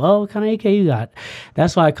like, what kind of AK you got?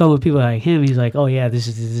 That's why I come with people like him. He's like, oh yeah, this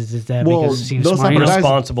is that because it seems those smart. type of guys-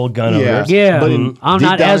 Responsible gun owners. Yeah, But I'm deep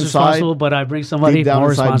not down as inside- responsible, but I bring somebody Deep down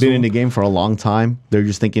more inside, responsible. been in the game for a long time. They're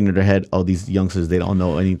just thinking in their head, oh, these youngsters, they don't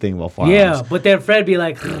know anything about firearms. Yeah, but then Fred be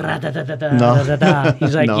like, "Ra-da-da-da-da-da-da-da."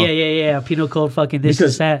 He's like, yeah, penal code, fucking this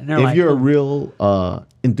Because is that. And they're if like, you're a real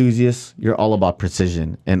enthusiast, you're all about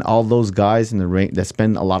precision. And all those guys in the range that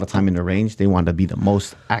spend a lot of time in the range, they want to be the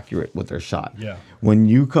most accurate with their shot. Yeah. When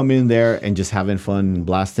you come in there and just having fun,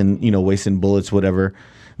 blasting, wasting bullets, whatever,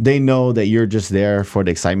 they know that you're just there for the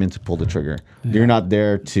excitement to pull the trigger. You're not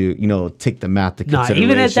there to, take the math to consideration.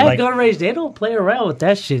 even at that gun range, they don't play around with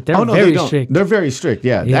that shit. They're they very don't. strict. They're very strict.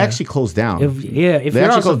 Yeah, they actually close down. If They you're on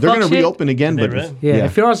actually some they're fuck going to shit, reopen again, but really?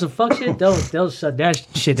 if you're on some fuck shit, they'll shut that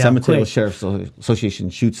shit down San Mateo quick. Sheriff's Association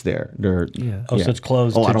shoots there. They're So it's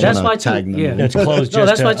closed. Oh, I don't That's want why to tag too, them. yeah. It's closed No,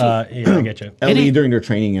 just that's to, why I get you. LE during their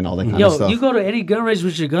training and all that kind of stuff. You go to any gun range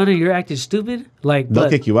with your gun and you're acting stupid, like They'll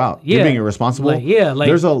kick you out. Yeah, You're being irresponsible.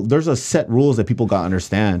 There's a set rules that people gotta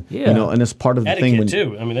understand. Yeah. And it's part of the Etiquette thing when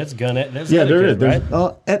too. I mean, that's gun. That's there is. etiquette,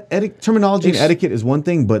 right? There's terminology and etiquette is one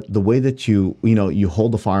thing, but the way that you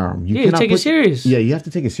hold the firearm, you you take it serious. Yeah, you have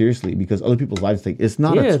to take it seriously because other people's lives it's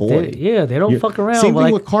not a toy. They don't fuck around. Same thing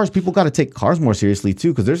like, with cars. People got to take cars more seriously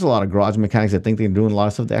too, because there's a lot of garage mechanics that think they're doing a lot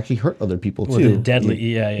of stuff that actually hurt other people too. Well, the deadly,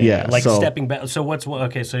 yeah. Like so- stepping back. So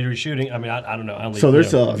okay? So you're shooting. I mean, I don't know. I only, So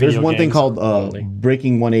there's video one thing games called only.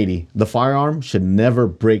 breaking 180. The firearm should never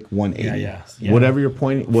break 180. Yeah. Whatever you're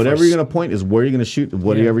pointing, whatever you're gonna point is where you're gonna shoot,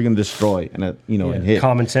 whatever you're gonna destroy, and and hit.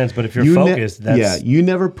 Common sense, but if you're You ne- focused, that's you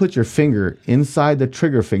never put your finger inside the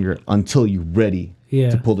trigger finger until you're ready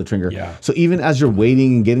to pull the trigger. Yeah. So even as you're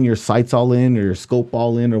waiting and getting your sights all in or your scope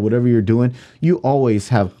all in or whatever you're doing, you always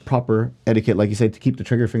have proper etiquette, like you said, to keep the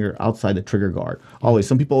trigger finger outside the trigger guard. Always.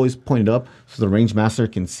 Some people always point it up so the range master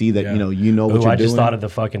can see that you know what you're I just doing. thought of the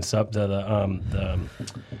fucking the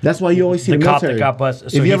That's why you always see the cop military. that got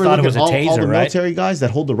busted. So if he you ever thought look it was at a all taser, the right? military guys that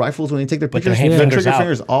hold the rifles when they take their But pictures, their the finger's trigger out.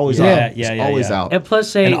 finger's always Yeah, out. yeah, It's yeah, always yeah. out. and plus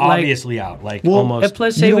say and like obviously out, like Well, almost. and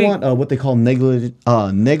plus say you we, don't want what they call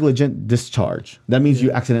negligent discharge. That means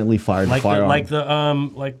you accidentally fired the firearm.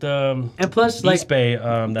 and plus East like Bay,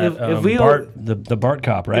 if we Bart, the Bart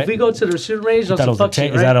cop, right? if we go to the shooting range on That some was a fuck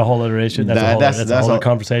shit, is right? that a whole other issue? That's a whole other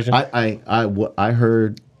conversation. I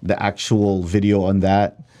heard the actual video on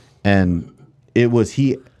that, and it was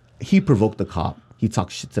he provoked the cop. He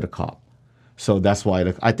talked shit to the cop, so that's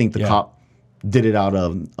why I think the cop did it out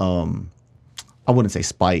of I wouldn't say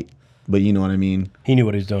spite, but you know what I mean. He knew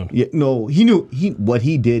what he was doing. Yeah, no, he knew what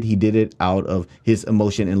he did. He did it out of his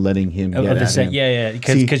emotion and letting him get at him. Yeah,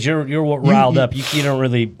 because you're riled up. You don't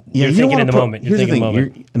really. You're you don't thinking wanna in the moment. You're Here's the thinking in the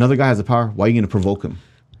moment. Another guy has the power. Why are you going to provoke him?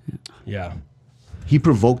 Yeah. He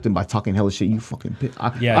provoked him by talking hella shit. You fucking bitch.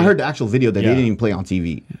 I Yeah. heard the actual video that they didn't even play on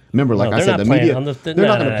TV. Remember, like No, I they're said, not the playing media, on the- they're no,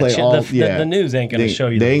 not no, going to no, play shit, all. the news ain't gonna show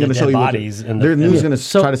you They ain't the going to dead show you bodies and their the- news yeah. going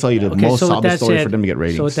to try to tell you the most with solid that story said- for them to get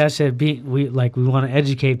ratings. So with that said, we want to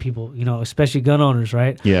educate people, especially gun owners,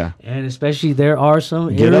 right? Yeah. And especially there are some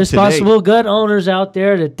Get up to date. irresponsible gun owners out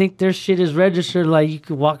there that think their shit is registered. Like you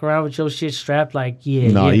could walk around with your shit strapped. Like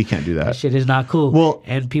No, yeah, you can't do that. That shit is not cool. Well,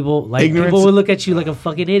 and people ignorance- will look at you like a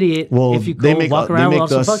fucking idiot Well, if you go walk around with all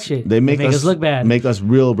some fuck shit. They make us look bad. Make us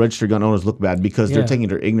real registered gun owners look bad because they're Yeah. taking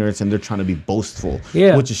their ignorance and they're trying to be boastful.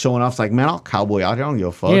 Yeah. Which is showing off. It's like, man, I'll cowboy out here. I don't give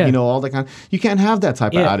a fuck. Yeah. All that kind. You can't have that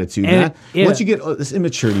type of Yeah. attitude, And- man. yeah. Once you get this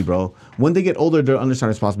immaturity, bro. When they get older, they understand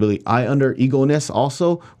responsibility. I under ego-ness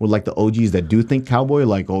also with like the OGs that do think cowboy,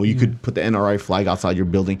 like, oh, you could put the NRA flag outside your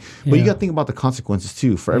building, but you Yeah. got to think about the consequences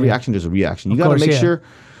too. For every action, there's a reaction. You Of got to course, make yeah. sure.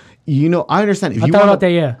 I understand. If I you thought wanna, about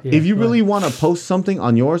that, yeah. If you Go really want to post something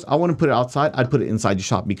on yours, I want to put it outside. I'd put it inside your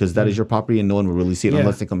shop because that is your property and no one will really see it Yeah.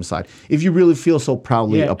 unless they come inside. If you really feel so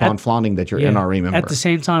proudly Yeah, upon at- flaunting that you're Yeah. NRA member. At the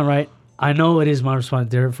same time, right? I know it is my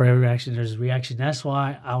responsibility. For every action, there's a reaction. That's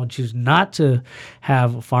why I would choose not to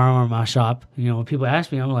have a firearm in my shop. When people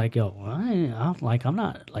ask me, I'm like, yo, I'm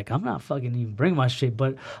not fucking even bring my shit.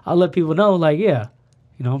 But I'll let people know, like, yeah,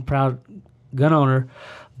 I'm a proud gun owner.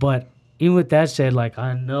 But even with that said, like,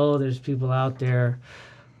 I know there's people out there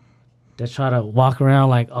that try to walk around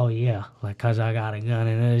like, oh yeah, like, cause I got a gun,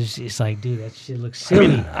 and it's like, dude, that shit looks I silly.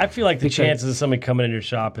 mean, I feel like the Because- chances of somebody coming in your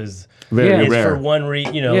shop is Very is rare. for one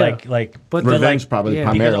reason, Yeah. but Revenge like, probably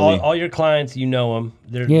yeah. because primarily. all your clients, them.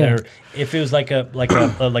 Yeah. They're if it was like a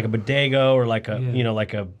bodega or like a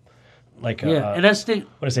Yeah, and that's the thing.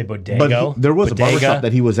 what did I say, bodega? But there was a barbershop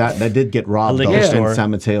that he was at that did get robbed liquor though, in store.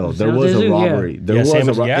 San Mateo. There San was a Mateo, yeah. robbery. There was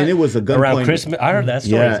a and it was a gun around point. Christmas. I heard that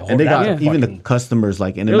story. Yeah, and they got Yeah. even the customers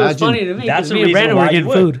like, and It was imagine funny to me That's because the me and reason Brandon why were you getting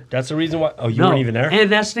would. food. That's the reason why. Oh, you weren't even there.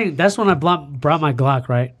 And that's the thing. That's when I brought my Glock,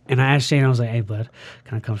 right? And I asked Shane, I was like, hey, bud,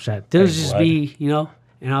 can I come strapped? This was just bud. me,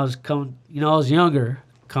 and I was coming, I was younger,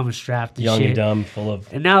 coming strapped and Young shit. and dumb, full of.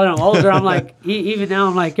 And now that I'm older, I'm like, even now,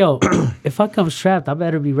 I'm like, yo, if I come strapped, I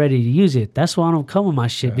better be ready to use it. That's why I don't come with my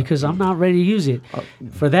shit because I'm not ready to use it.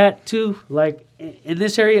 For that too, like in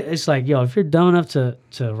this area, it's like, yo, if you're dumb enough to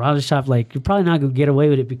rob the shop, like you're probably not gonna get away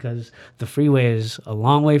with it because the freeway is a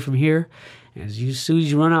long way from here. And as soon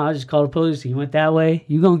as you run out, I just call the police. You went that way,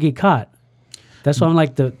 you're gonna get caught. That's why I'm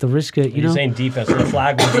like the risk of You're saying defense. So the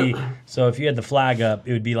flag would be. So if you had the flag up,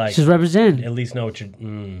 it would be like just represent. at least know what you're.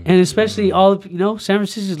 And especially all San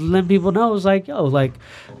Francisco's letting people know it's like, yo, like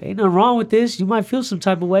ain't nothing wrong with this. You might feel some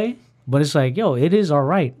type of way, but it's like, yo, it is all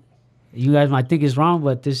right. You guys might think it's wrong,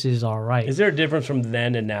 but this is all right. Is there a difference from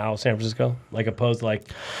then and now, San Francisco? Like opposed,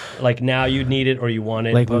 like now you need it or you want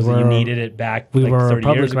it, Like we opposed to you were- needed it back. we like were a 30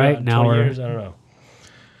 republic, years ago, right? Now 20 we're- years. I don't know.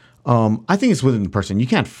 I think it's within the person. You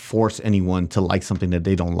can't force anyone to like something that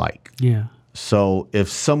they don't like. Yeah, So if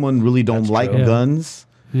someone really don't That's like true. Yeah. guns,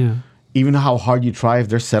 yeah. even how hard you try, if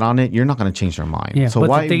they're set on it, you're not going to change their mind. Yeah, so but the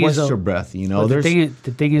why thing is, waste though- your breath? But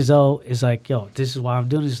the thing is though, is like, yo, this is why I'm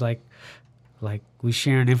doing this. Like we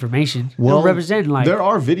sharing information. Well, representing like there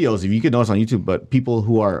are videos, if you can notice on YouTube, but people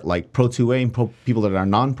who are like pro 2A and people that are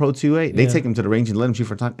non-pro 2A, they Yeah. take them to the range and let them shoot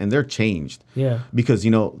for time, and they're changed. Yeah. Because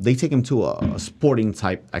they take them to a sporting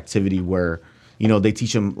type activity where they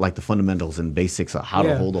teach them like the fundamentals and basics of how to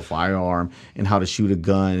Yeah. hold a firearm and how to shoot a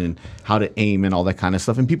gun and how to aim and all that kind of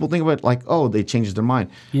stuff. And people think of it like, oh, they changed their mind.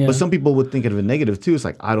 Yeah. But some people would think of it negative too. It's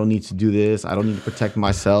like, I don't need to do this. I don't need to protect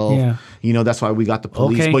myself. Yeah. That's why we got the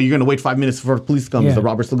police. Okay. But you're going to wait 5 minutes before the police comes. Yeah. Is the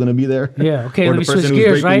robber still going to be there? Yeah. Okay. Or let the me switch person who's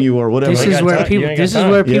gears. raping Right. you or whatever. This You is got where time. people. You ain't This got is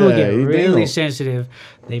time. where people Yeah, get you really do. sensitive.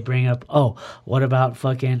 They bring up, oh, what about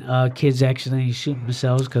fucking kids accidentally shooting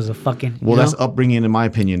themselves because of fucking. Well, that's upbringing, in my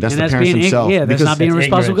opinion. That's And the that's parents being themselves. yeah, that's Because not being It's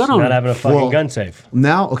responsible ignorance, gun owner. not having a fucking Well, gun safe.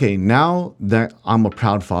 now that I'm a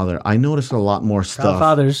proud father, I noticed a lot more Proud stuff.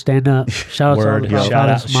 fathers, stand up. Shout out to all Word. the proud Shout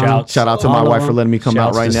out- fathers. Mom. Shout out to All my of wife them. for letting me come out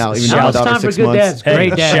Shouts right to- now, even shouts though my Now it's daughter's time for 6 good months. dads.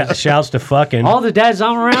 Great dads. Shouts to fucking. All the dads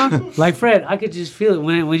I'm around, like Fred, I could just feel it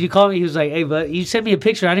when you called me. He was like, "Hey, but you sent me a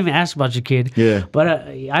picture. I didn't even ask about your kid. Yeah. but I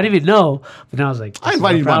didn't even know. But then I was like, I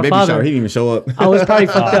invited you to my proud baby father. shower. He didn't even show up. I was probably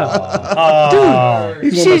fucked up. Oh,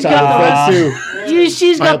 Dude, He's she's one of my got the childhood rest. friends, too.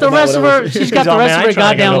 She's got the help him rest of out, her. whatever. She's got the Oh, man, rest I of her ain't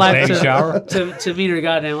trying to get goddamn no life baby shower. to meet her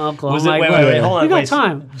goddamn uncle. Was I'm it? like, Wait, hold on. You got wait.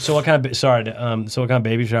 time. So what kind of? Sorry. So what kind of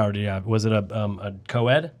baby shower do you have? Was it a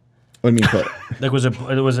co-ed? What do you mean? Like was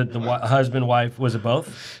it the husband wife? Was it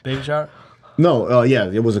both baby shower? No,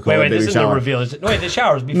 yeah, it was a Wait, baby this is shower. the reveal. Wait, the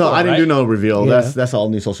shower's before. No, I didn't right? do no reveal. Yeah. That's all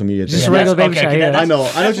new social media. Just thing. a regular baby okay, shower. okay, Yeah. that's- I know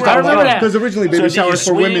what that's you're where I talking remember about. that. Because originally baby So did you showers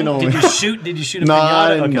for women swing? only. Did you shoot? Did you shoot a No, I pinata?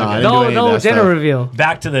 didn't. Okay, No, I okay. didn't do any of No, that dinner stuff. reveal.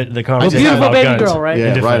 Back to the A conversation. beautiful about baby guns. girl, right? Yeah,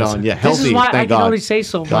 In right defense. on. Yeah, This healthy. is why I Thank can God. only say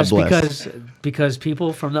so God much bless. because because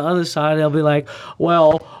people from the other side, they'll be like,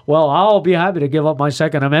 well, I'll be happy to give up my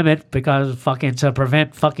Second Amendment because fucking to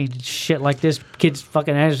prevent fucking shit like this. Kids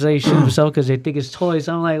fucking actually shoot themselves because they think it's toys.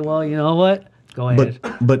 I'm like, well, you know what? Go ahead.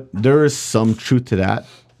 But there is some truth to that.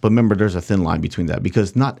 But remember, there's a thin line between that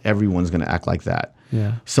because not everyone's going to act like that.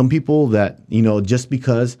 Yeah. Some people that, just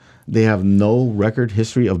because they have no record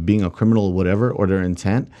history of being a criminal or whatever, or their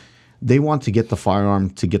intent, they want to get the firearm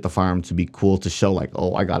to be cool, to show like,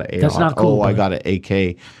 oh, I got an AR. That's not cool, oh, I bro. got an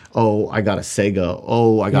AK. Oh, I got a Sega.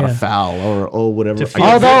 Oh, I got a FAL, or oh, whatever. To feel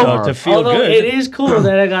I got good, an to AR. feel Although good. it is cool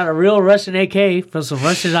that I got a real Russian AK from some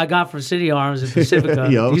Russians I got from City Arms in Pacifica.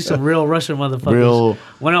 Yup. These some real Russian motherfuckers. Real-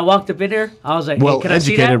 When I walked up in there, I was like, hey, Well can I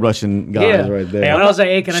see educated that? Russian guys Yeah. right there. Hey, When I was like,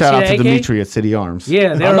 hey, can Shout I out see to the AK? Dimitri at City Arms.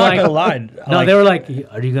 Yeah, they I'm were not like, gonna lie. no, they were like,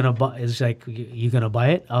 are you gonna buy? It's like, you gonna buy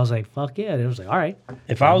it? I was like, fuck yeah. They was like, all right.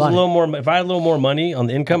 If I was a Bought it. little more, if I had a little more money on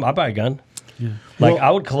the income, I'd buy a gun. Like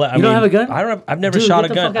I would collect. You don't have a gun? I've never Dude, shot get a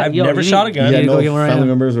the gun. fuck out. I've Yo, never you shot a need- gun. you Yeah, need to no go get one right family now.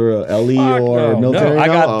 members or LE Fuck or no, military. no. I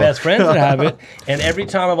got Oh. best friends that have it, and every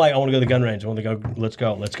time I'm like, I want to go to the gun range. I want to go. Let's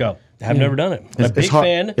go. I've never done it. I'm a big hard,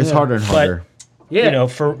 fan. It's harder and but, harder. Yeah.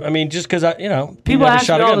 Just because People never ask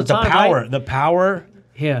shot me a all gun. the time, The power.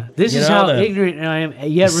 Yeah, this You is know, how the ignorant I am,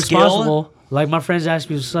 yet skill. responsible. Like my friends ask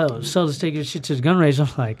me, so let's take your shit to the gun range. I'm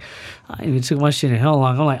like, I ain't even took my shit in hell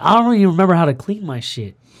long. I'm like, I don't even remember how to clean my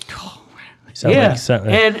shit. Sounds Yeah, like,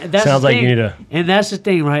 and that's sounds the like thing. you need to. And that's the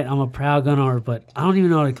thing, right? I'm a proud gun owner, but I don't even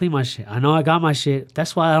know how to clean my shit. I know I got my shit.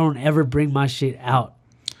 That's why I don't ever bring my shit out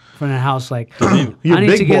from the house. Like, You're I a need to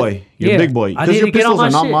big get- boy. You're yeah, a big boy. I Because need your to get on pistols my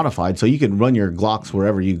are not shit. modified, so you can run your Glocks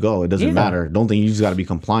wherever you go. It doesn't Yeah. matter. Don't think you just got to be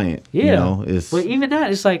compliant. Yeah, It's, but even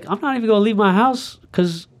that, it's like I'm not even gonna leave my house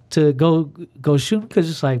to go shoot because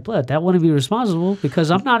it's like, blood, that wouldn't be responsible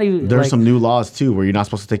because I'm not even. there's like, some new laws too where you're not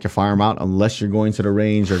supposed to take your firearm out unless you're going to the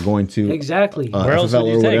range or going to exactly. Where else FFL would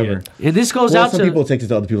you or take whatever. it? And this goes Well, out some to people take it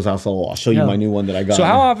to other people's house. So I'll show you Yeah. my new one that I got. So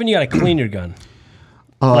how often you got to clean your gun?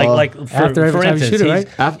 Like for After every time you instance, shoot it,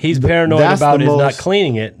 right? he's paranoid That's about the his not most-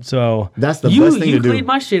 cleaning it. So That's the you best thing to do. cleaned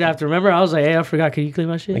my shit after. Remember, I was like, hey, I forgot. Can you clean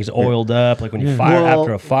my shit? it's oiled up, like when you fire Well-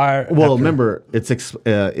 after a fire. Well, after- remember, it's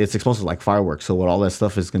explosive like fireworks. So what all that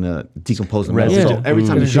stuff is gonna decompose in metal. Residue. So every time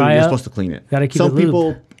Gonna you shoot, dry you're up. supposed to clean it. Gotta keep Some it lubed.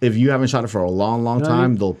 people, if you haven't shot it for a long, long know what I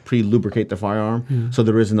time, mean? they'll pre-lubricate the firearm, so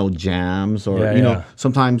there is no jams or Yeah, you know. yeah.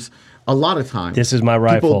 Sometimes, a lot of times, this is my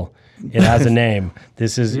rifle. It has a name.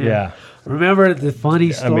 This is yeah. Remember the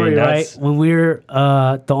funny story, right? that's- When we're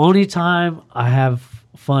the only time I have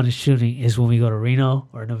fun shooting is when we go to Reno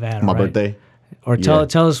or Nevada. my right? birthday. Or Yeah.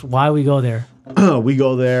 tell us why we go there. We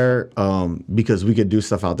go there because we could do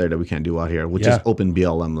stuff out there that we can't do out here, which Yeah. is open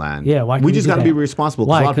BLM land. Yeah, why? Can we just got got to be responsible. 'cause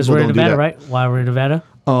Why? a lot of Because people we're in don't do Nevada, that. right? Why we're in Nevada?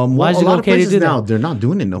 Well, Why is a it lot of okay to places do that? now they're not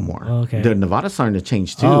doing it no more. Oh, okay. Nevada's starting to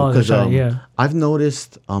change too. Oh, they're Because trying- yeah. I've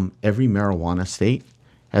noticed every marijuana state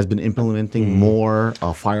has been implementing more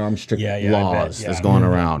firearm strict Yeah, I bet. laws Yeah. that's going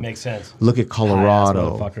around. Makes sense. Look at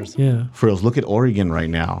Colorado. Motherfuckers. Yeah. For reals, look at Oregon right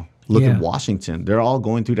now. Look Yeah. at Washington. They're all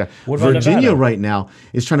going through that. What about Virginia Nevada? right now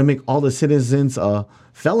is trying to make all the citizens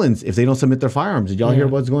felons if they don't submit their firearms. Did y'all hear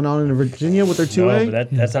what's going on in Virginia with their 2A? No,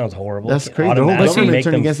 but that sounds horrible. That's crazy. The whole Automatically government make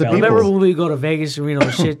turned them against the felons. people. Remember when we go to Vegas and Reno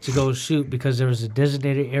and shit to go shoot because there was a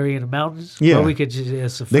designated area in the mountains? Yeah. Where we could just,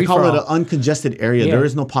 it's a They call it free-for-all. an uncongested area. Yeah. There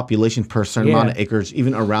is no population per certain amount of Yeah. acres,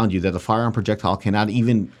 even around you, that the firearm projectile cannot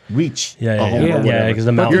even reach. Yeah, a yeah, home yeah. or Yeah. whatever. Yeah, because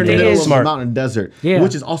the But mountain You're in the thing middle is- of a smart. mountain desert, Yeah.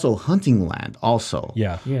 which is also hunting land. Also,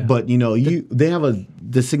 Yeah. Yeah. But you know, they have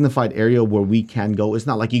the signified area where we can go. It's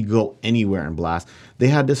not like you go anywhere and blast. They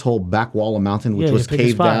had this whole back wall of mountain which Yeah, was you pick a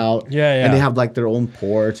caved spot. out. Yeah, yeah. And they have like their own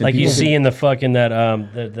porch. And Like you people see can- in the fucking that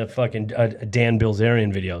the fucking Dan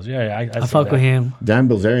Bilzerian videos. Yeah, I I saw fuck that. with him. Dan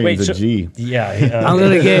Bilzerian's a G. Yeah, I'm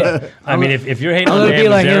gonna get. I mean, if you're hating I'm on gonna Dan be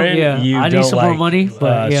like him. Bilzerian, Yeah, you I need don't some like, more money,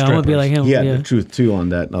 but yeah, I'm gonna be like him. He Yeah, had the truth too on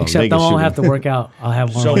that. except Vegas I won't have shooting. to work out. I'll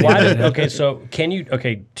have more. So money. why did okay? So can you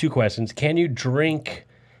two questions? Can you drink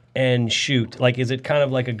and shoot? Like, is it kind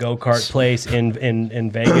of like a go kart place in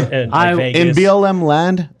Vegas? I- Vegas? In BLM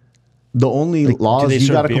land, the only laws they you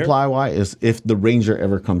serve got to beer? comply with is if the ranger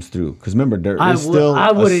ever comes through. Because remember, there I is would. still.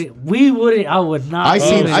 I wouldn't. We wouldn't. I would not. I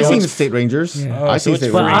seen. even I go- seen the state rangers. Yeah. I Oh, seen so state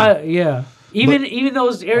it's But rangers. yeah. Even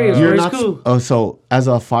those areas You're where not. it's cool. Oh, so as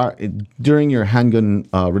a fire during your handgun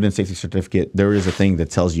written safety certificate, there is a thing that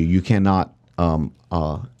tells you cannot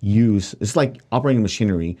use. It's like operating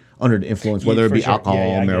machinery under the influence, whether it for be sure. alcohol,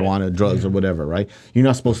 Yeah, I get it. marijuana, drugs, or whatever. Right? You're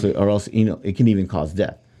not supposed to, or else it can even cause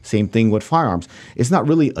death. Same thing with firearms. It's not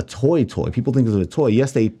really a toy. People think it's a toy.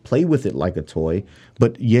 Yes, they play with it like a toy,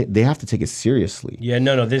 but yet they have to take it seriously. Yeah,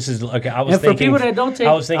 no. This is okay. I was And for thinking. people that don't take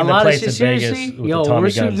I was a thinking the lot of place shit in seriously, Vegas with yo, the we're Tommy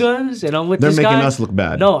shooting guns. guns, and I'm with They're this making guy. us look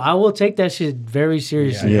bad. No, I will take that shit very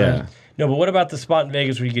seriously. Yeah. man. No, but what about the spot in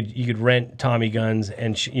Vegas where you could rent Tommy guns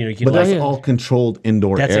and you could But like, that's all controlled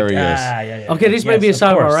indoor that's areas. yeah. Okay, this may be a Yes, of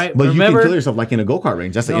sidebar, course. right? But you Remember? can kill yourself like in a go-kart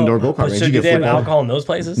range. That's an indoor go-kart range. So You do get they have food. alcohol in those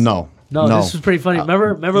places? No. No, this was pretty funny.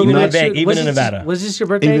 Remember Even we in went Vegas- shooting? even Was in this- Nevada. Was this your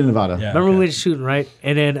birthday? Even in Nevada. Yeah. Remember okay. we went shooting, right?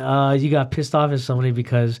 And then you got pissed off at somebody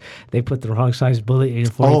because they put the wrong size bullet in your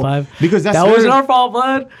 45. because that's that wasn't very- our fault,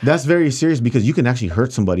 bud. That's very serious because you can actually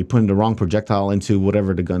hurt somebody putting the wrong projectile into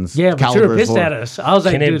whatever the gun's Yeah, but you caliber were is pissed for. at us. I was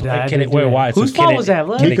like, Can it, dude, I can it, didn't do wait, that. why? Whose So fault can was it- that,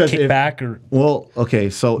 bud? Can Because it kick if- back or Well, okay,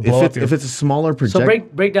 so Blow up if it's a smaller So projectile,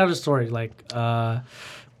 break down the story. Like,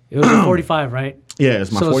 it was a 45, right? yeah,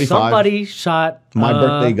 it's my So 45. somebody shot My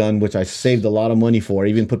birthday gun, which I saved a lot of money for, I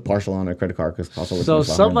even put partial on a credit card because it cost over So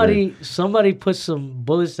 $2,500. somebody put some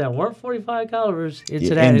bullets that weren't 45 calibers into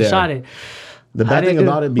Yeah, that in and there. shot it. The I bad didn't thing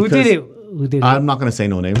do about it Who because did it? Who did it? I'm not gonna say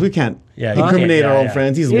no names. We can't Yeah, you incriminate can't, our yeah, own yeah.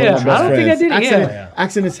 friends. He's Yeah, one of our I best don't think I friends. did it, yeah.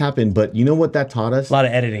 Accidents happen, but you know what that taught us? a lot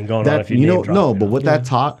of editing going on That if you you know name drop, no, you but know?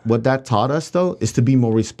 what that taught us though is to be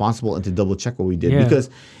more responsible and to double check what we did Yeah. because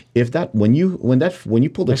if that when you pull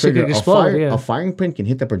the That shit trigger, could explode, yeah. a firing pin can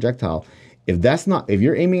hit the projectile. If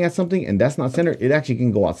you're aiming at something and that's not centered, it actually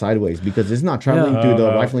can go out sideways because it's not traveling Yeah. through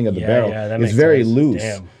the rifling of the yeah, barrel. yeah, that it's makes very sense. loose,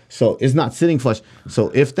 Damn. so it's not sitting flush.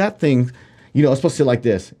 So if that thing, it's supposed to sit like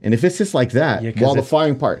this, and if it sits like that, Yeah, 'cause while the it's-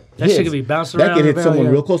 firing part That shit hits, could be bouncing that around could the hit barrel, someone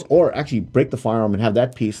yeah. real close, or actually break the firearm and have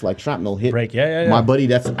that piece like shrapnel hit Break, yeah. my buddy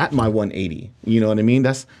that's at my 180. You know what I mean?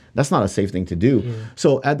 That's not a safe thing to do.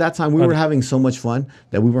 So at that time, we were having so much fun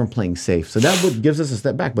that we weren't playing safe. So that gives us a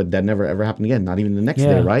step back, but that never ever happened again. Not even the next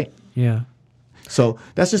Yeah. day, right? Yeah. So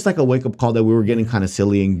that's just like a wake up call that we were getting kind of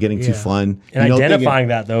silly and getting too Yeah. fun. And thinking- identifying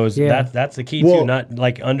that though is Yeah. that's the key Well- too. Not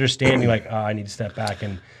like understanding like I need to step back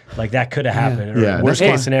and like that could have happened. Or Yeah, worst that's case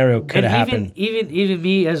fine. scenario could have And happened. even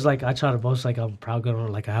me as like I try to boast like I'm proud gunner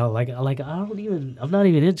like I'm not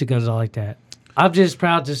even into guns all like that. I'm just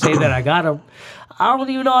proud to say that I got them. I don't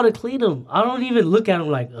even know how to clean them. I don't even look at them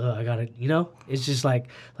like I got it. It's just like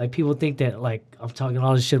people think that like I'm talking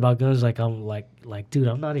all this shit about guns like I'm like dude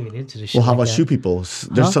I'm not even into this shit. Well, how like about that. shoe people? There's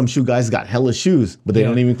Huh? some shoe guys got hella shoes, but they Yeah.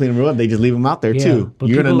 don't even clean them up. They just leave them out there Yeah, too. but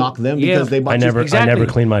You're people- gonna knock them yeah. because they bought I you- never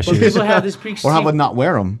clean my But shoes. people have this preconceived. or how about not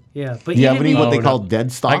wear them? Yeah, but Do you have even any me- what they Oh, call no.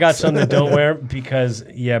 dead stocks? I got some that don't wear because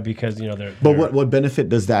they're But what benefit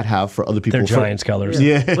does that have for other people? they're For- Giants colors.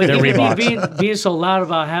 Yeah. But They're even me Reeboks. being so loud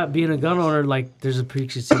about being a gun owner, like there's a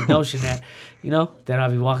preconceived notion that that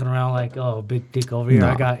I'll be walking around like, oh, big dick over here.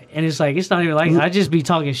 Nah. I got, and it's like it's not even like I just be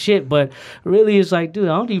talking shit, but really it's like, dude,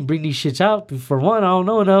 I don't even bring these shits out. For one, I don't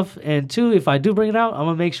know enough, and two, if I do bring it out, I'm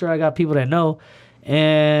gonna make sure I got people that know.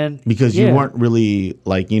 And Because yeah. you weren't really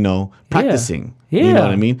practicing. You Yeah. know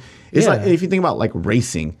what I mean? It's Yeah. like if you think about like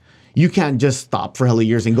racing. You can't just stop for hella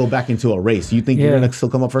years and go back into a race. You think you're Yeah. gonna still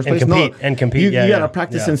come up first And place? compete, and compete, You, yeah, you gotta yeah,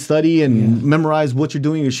 practice yeah. and study and memorize what you're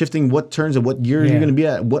doing. You're shifting what turns and what gear Yeah. you're gonna be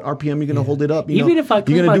at, what RPM you're gonna hold it up. even if I you're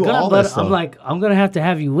clean gonna my do gun, all but that stuff. I'm like, I'm gonna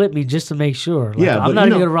have you with me just to make sure. Like, Yeah, I'm but not you even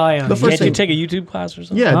know, gonna rely on the you. first Can't you thing- take a YouTube class or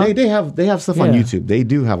something? yeah, Huh? they have stuff on Yeah. YouTube. They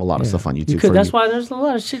do have a lot of stuff on YouTube. You could, for that's you. why there's a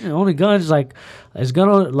lot of shit. Owning guns, like, it's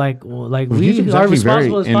gonna like YouTube's we are actually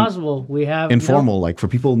responsible as very possible. We have informal. Like for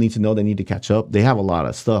people who need to know, they need to catch up. They have a lot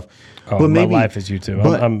of stuff. Oh, but my maybe life is YouTube.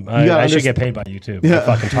 but I you gotta should underst- get paid by YouTube. Yeah. I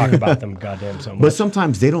fucking talk about them goddamn so much. But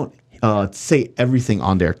sometimes they don't say everything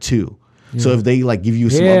on there too. So if they like give you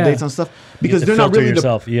some Yeah. updates on stuff, You because have to they're not filter really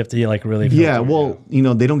yourself. You have to like really. yeah. filter, Well,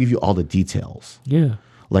 they don't give you all the details. Yeah.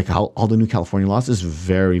 Like how all the new California laws is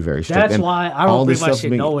very, very strict. That's and why I all don't bring this my stuff's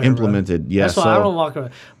shit being nowhere. implemented. Bro. Yeah, That's why so I don't walk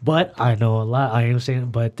around. But I know a lot. I am saying,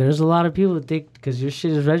 but there's a lot of people that think because your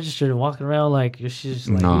shit is registered and walking around like your shit is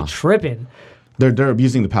like Nah. you tripping. they're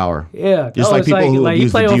abusing the power. Yeah, Just no, like it's people who like you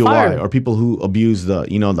abuse the play with DUI fire. or people who abuse the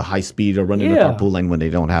the high speed or running the Yeah. carpool lane when they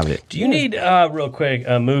don't have it. Do you need real quick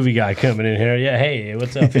a movie guy coming in here? Yeah, hey,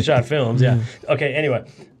 what's up? Fish Out Films. Yeah. Okay. Anyway,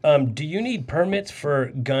 do you need permits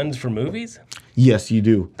for guns for movies? Yes, you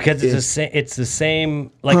do. Because it's the same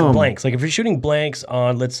like blanks. Like if you're shooting blanks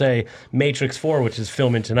on, let's say, Matrix 4, which is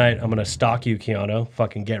filming tonight, I'm gonna stalk you, Keanu.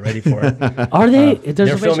 Fucking get ready for it. Are they? There's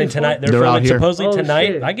They're a filming Matrix tonight. four? They're They're out filming here. supposedly Oh, tonight.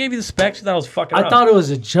 shit. I gave you the specs. You thought I was fucking I around. thought it was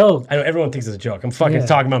a joke. I know everyone thinks it's a joke. I'm fucking Yeah.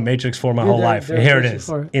 talking about Matrix 4 my whole they're- life. they're And here it Matrix is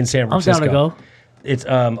 4. in San I'm Francisco. down to go. It's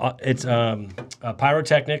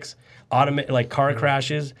pyrotechnics, like car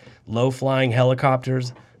crashes, low flying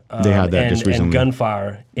helicopters. They had that just and recently.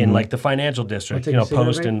 gunfire in like the financial district. take a cigarette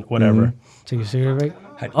Post break? and whatever. Take a cigarette break.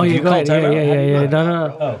 Oh, yeah, go ahead. Yeah.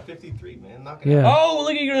 No. Oh. 53, man. Knock it out. Yeah. Oh,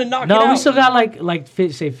 look at you're gonna knock it No, out. we still got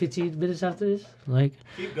say 15 minutes after this. Like,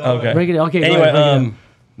 Keep going. Okay. break it. Okay. Anyway, go ahead, break it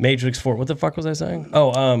Matrix 4. What the fuck was I saying?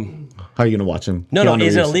 Oh, How are you gonna watch him? no, Keanu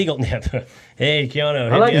is it Reeves. illegal? Hey,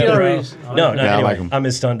 Keanu. I like hit me up, Keanu bro. Reeves. I like No, him. no, Yeah, I anyway, like him. I'm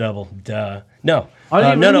his stunt double. Duh. No. Are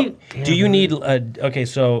they No, really? no. Do you need, okay,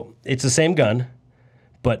 so it's the same gun,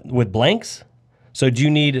 but with blanks? So do you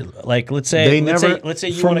need, like, let's say you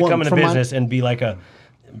want to come into business and be like a,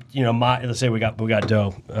 let's say we got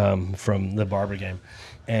Doe from the Barber game,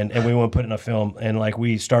 and we want to put in a film, and like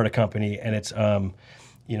we start a company, and it's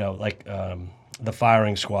the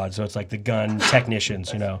firing squad, so it's like the gun technicians,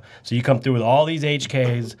 So you come through with all these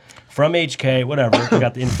HKs from HK, whatever. We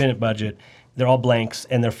got the infinite budget. They're all blanks,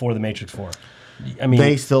 and they're for the Matrix 4. I mean,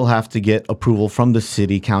 They still have to get approval from the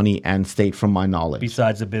city, county, and state, from my knowledge.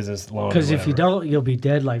 besides the business loan. Because if you don't, you'll be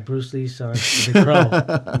dead like Bruce Lee. So the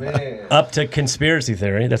crow. Man. Up to conspiracy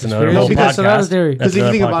theory. That's another Conspiracy? whole That's podcast. another theory. Because if you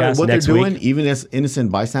another think about it, podcast what they're next doing, week. even as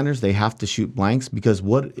innocent bystanders, they have to shoot blanks. Because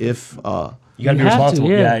what if? You got to be You have to, responsible.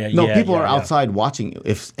 yeah. People are outside watching.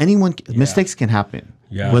 If anyone, mistakes can happen.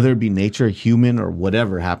 Yeah. Whether it be nature, human, or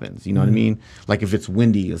whatever happens. You know what I mean? Like if it's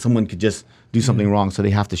windy, someone could just do something wrong, so they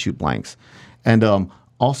have to shoot blanks. And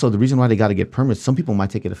also, the reason why they got to get permits, some people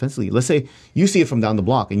might take it offensively. Let's say you see it from down the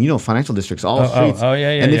block, and financial districts, all streets.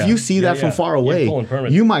 And if you see that from far away,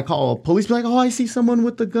 you might call police, be like, "Oh, I see someone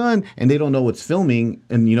with the gun," and they don't know what's filming,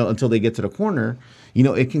 and until they get to the corner.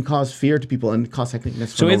 It can cause fear to people and cause techniqueness.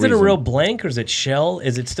 So is it a real blank or is it shell?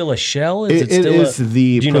 Is it still a shell? Is It is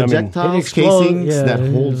the projectiles It explodes, casings yeah. that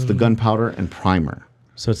holds the gunpowder and primer.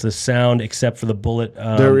 So it's the sound except for the bullet,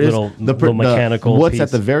 There is little the mechanical what's piece.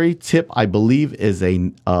 at the very tip, I believe, is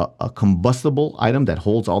a combustible item that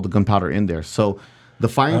holds all the gunpowder in there. So the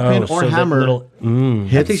firing pin or so the hammer little-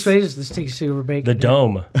 hits. Let's take a cigarette break. the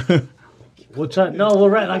dome. We'll try. No, we'll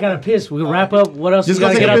wrap. I gotta piss. We'll wrap up. What else? Just we go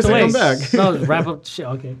gotta take get a out piss the way. and come back. No, wrap up. Shit.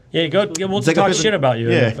 Okay. Yeah, we'll Take a talk piss. shit about you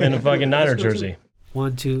in a fucking Niner jersey.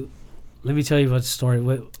 1, 2. Let me tell you what the story.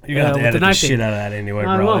 What You're gonna have to with edit the knife shit thing. out of that anyway, No,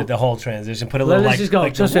 I bro. won't. Like the whole transition. Put a little Let's just go.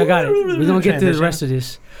 Trust me, I got it. We're gonna get through the rest of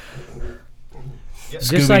this.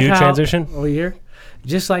 Scooby-Doo transition. over here.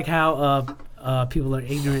 Just like how people are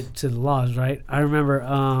ignorant to the laws, right? I remember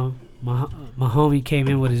my homie came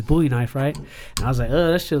in with his Bowie knife, right? And I was like,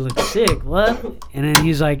 oh, that shit looks sick. What? And then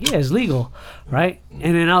he's like, yeah, it's legal, right?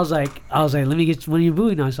 And then I was like, let me get one of your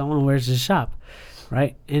Bowie knives. I want to wear it to the shop,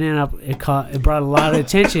 right? And then it brought a lot of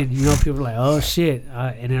attention. People were like, oh shit,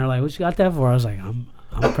 and they're like, what you got that for? I was like, I'm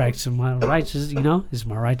practicing my rights. It's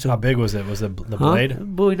my right to. How big was it? Was it the blade?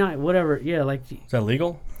 Bowie knife, whatever. Yeah, like. Is that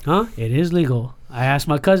legal? Huh? It is legal. I asked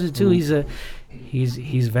my cousin too. He's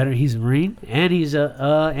veteran. He's a Marine and he's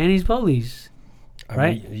police.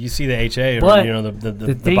 Right? I mean, you see the HA or But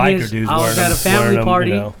the thing biker is, dudes I was wearing at a them, family wearing them,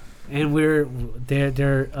 party and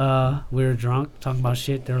we were drunk talking about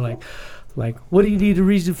shit. They're like, what do you need a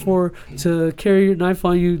reason for to carry your knife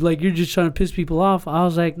on you? Like you're just trying to piss people off. I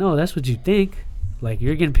was like, no, that's what you think. Like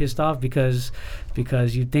you're getting pissed off because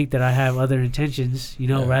you think that I have other intentions,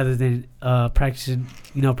 rather than practicing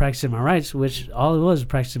my rights, which all it was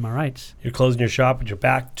practicing my rights. You're closing your shop with your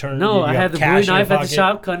back turned. No, you I got had the cash Bowie in your knife at the pocket.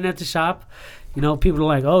 shop, cutting at the shop. People are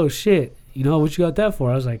like, oh shit, what you got that for?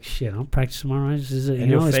 I was like, shit, I'm practicing my rights. And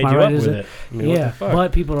you'll it's fade my you right. up with it. I mean, what Yeah, the fuck?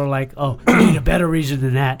 but people are like, oh, you need a better reason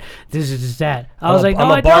than that. This is that. I was like, no,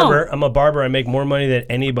 I'm a I barber. don't. I'm a barber. I make more money than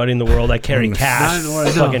anybody in the world. I carry cash. Not in the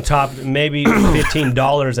world, no. Fucking top, maybe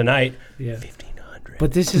 $15 a night. Yeah. $1,500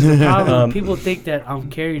 But this is the problem. People think that I'm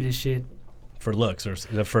carrying this shit. for looks or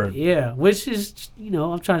for. Yeah, which is,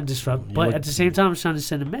 I'm trying to disrupt. But at the same time, I'm trying to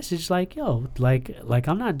send a message like, yo, like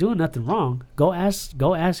I'm not doing nothing wrong. Go ask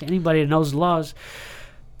anybody that knows the laws.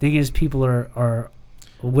 Thing is, people are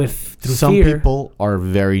through Some fear. people are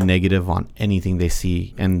very negative on anything they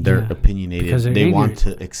see, and they're opinionated. because they're They want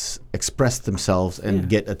ignorant. to express themselves and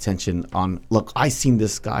get attention on. Look, I seen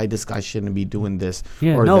this guy. This guy shouldn't be doing this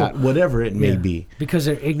or that, whatever it may be. Because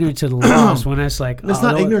they're ignorant to the laws. When that's like, It's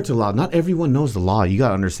not ignorant to the law. Not everyone knows the law. You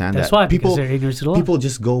gotta understand That's that. why, because they're ignorant to the law. People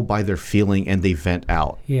just go by their feeling and they vent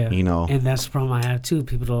out. Yeah, And that's the problem I have too.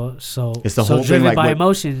 People don't It's the so whole thing, driven like by what-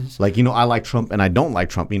 emotions. like, I like Trump and I don't like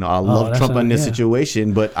Trump. I love that's Trump what- in this yeah.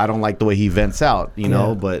 situation, but I don't like the way he vents out,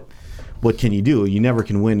 Yeah. But what can you do? You never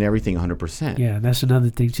can win everything 100%. Yeah, that's another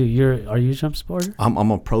thing too. Are you a Trump supporter?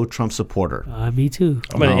 I'm a pro-Trump supporter. Me too.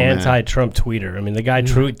 I'm an Oh, man. anti-Trump tweeter. I mean, the guy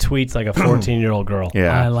tweets like a 14-year-old girl.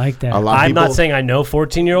 Yeah. I like that. A lot of I'm not people- saying I know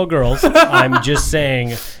 14-year-old girls. I'm just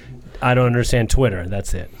saying I don't understand Twitter.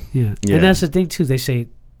 That's it. Yeah. Yeah. And that's the thing too. They say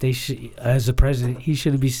they should, as a president, he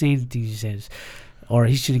shouldn't be saying things he says, or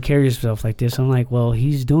he shouldn't carry himself like this. I'm like, well,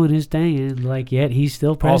 he's doing his thing, and yet he's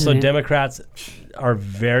still president. Also, Democrats are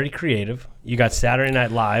very creative you got Saturday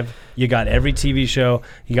Night Live, you got every TV show,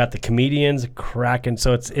 you got the comedians cracking.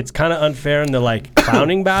 So it's kind of unfair in the like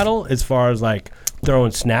clowning battle as far as like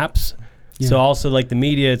throwing snaps. Yeah. So also like the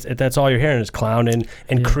media, that's all you're hearing is clowning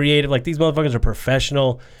and creative. Like these motherfuckers are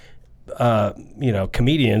professional,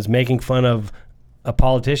 comedians making fun of a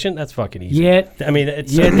politician. That's fucking easy. Yeah, I mean,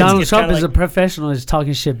 Donald Trump is a professional. Is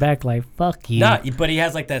talking shit back like fuck you. Nah, but he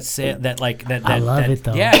has like that I love it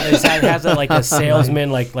though. Yeah, it has that like a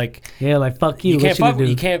salesman like yeah, like fuck you. You can't fuck.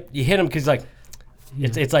 You can't. You hit him because like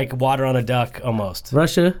it's like water on a duck almost.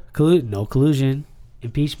 Russia no collusion,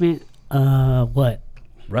 impeachment. What?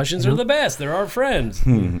 Russians are the best. They're our friends.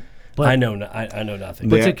 But I know nothing.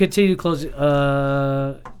 But to continue closing,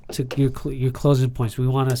 to your closing points, we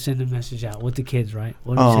want to send a message out with the kids, right?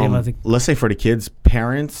 What do you say about let's say for the kids,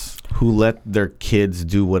 parents who let their kids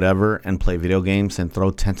do whatever and play video games and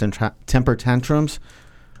throw temper tantrums.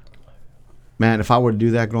 Man, if I were to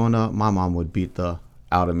do that growing up, my mom would beat the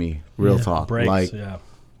out of me. Real talk, breaks,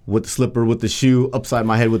 with the slipper, with the shoe upside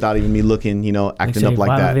my head without even me looking, acting up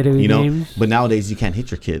like that, games. But nowadays you can't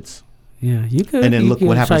hit your kids. Yeah, you could. And then look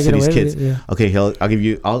what happens to these kids. Yeah. Okay, I'll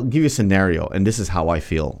give you a scenario, and this is how I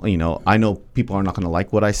feel. I know people are not going to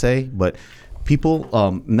like what I say, but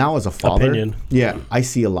people now as a father, I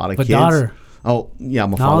see a lot of kids. Daughter. Oh yeah,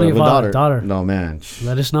 I'm a father of a daughter. No man.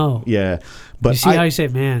 Let us know. Yeah, but you see how you say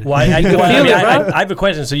man. Well, I have a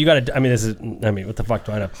question. So you got to. What the fuck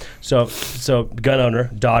do I know? So gun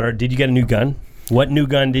owner, daughter. Did you get a new gun? What new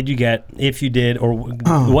gun did you get? If you did, or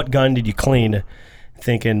what gun did you clean?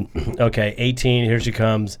 Thinking, okay, 18, here she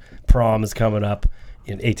comes. Prom is coming up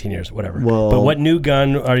in 18 years, whatever. Well, but what new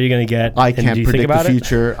gun are you going to get? I can't predict the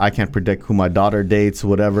future. I can't predict who my daughter dates,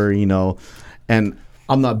 whatever, and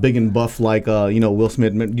I'm not big and buff like Will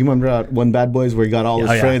Smith. Do you remember that one Bad Boys where he got all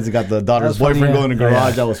his friends? He got the daughter's boyfriend going to the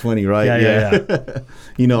garage. That was funny, right? Yeah.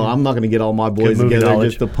 I'm not gonna get all my boys together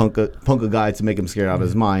just to punk a guy to make him scared out of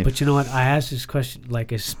his mind. But you know what? I asked this question,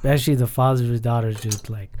 like especially the fathers with daughters, just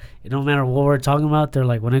like it don't matter what we're talking about. They're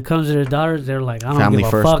like when it comes to their daughters, they're like I don't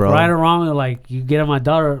give a fuck, bro. Right or wrong. They're like you get on my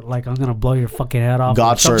daughter, like I'm gonna blow your fucking head off.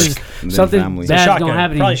 God first, something bad's gonna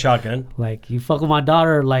happen. Probably shotgun. Like you fuck with my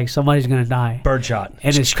daughter, like somebody's gonna die. Birdshot.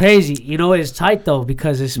 And it's crazy. It's tight though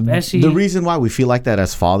because especially the reason why we feel like that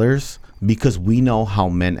as fathers because we know how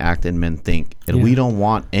men act and men think, and we don't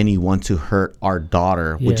want anyone to hurt our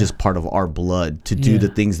daughter, which is part of our blood, to do the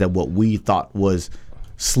things that what we thought was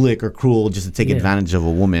slick or cruel just to take advantage of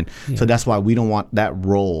a woman. So that's why we don't want that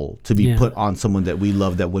role to be put on someone that we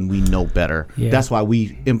love, that when we know better. That's why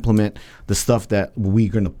we implement the stuff that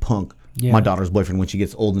we're gonna punk my daughter's boyfriend when she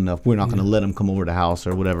gets old enough. We're not going to let him come over to the house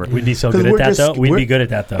or whatever. We'd be so good at that, though. We'd be good at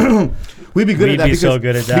that, though. We'd be good at that. We'd be so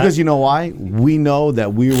good at that. Because you know why? We know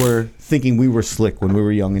that we were thinking we were slick when we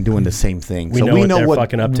were young and doing the same thing. We know what they're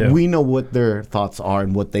fucking up to. We know what their thoughts are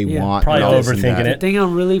and what they want. Probably overthinking it. The thing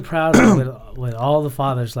I'm really proud of with all the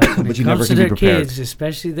fathers, like when it comes to their kids,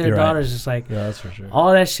 especially their daughters, it's like that's for sure.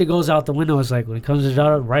 All that shit goes out the window. It's like when it comes to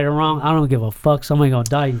daughter, right or wrong, I don't give a fuck. Somebody gonna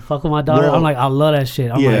die. You fuck with my daughter. I'm like, I love that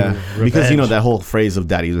shit. I'm like, because that whole phrase of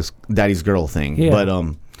daddy's girl thing. But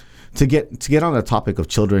to get on the topic of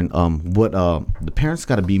children, what the parents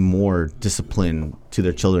got to be more disciplined to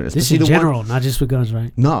their children. This in general, not just with guns,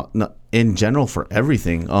 right? No, in general for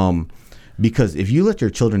everything. Because if you let your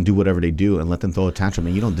children do whatever they do and let them throw a tantrum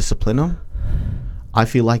and you don't discipline them, I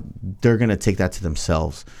feel like they're going to take that to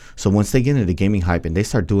themselves. So once they get into the gaming hype and they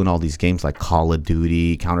start doing all these games like Call of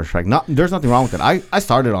Duty, Counter-Strike, there's nothing wrong with it. I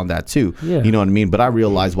started on that too. Yeah. You know what I mean? But I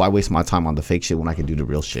realized, why waste my time on the fake shit when I can do the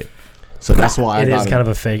real shit? So that's why it is kind of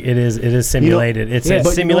a fake. It is simulated. It's a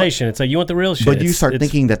simulation. It's like you want the real shit. But you start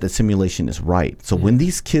thinking that the simulation is right. So when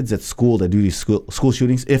these kids at school that do these school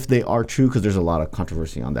shootings, if they are true, because there's a lot of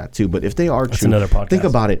controversy on that too. But if they are true, another podcast. Think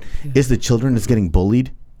about it. Is the children that's getting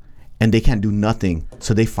bullied and they can't do nothing,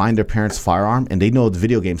 so they find their parents' firearm and they know the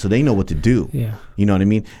video game, so they know what to do. Yeah. You know what I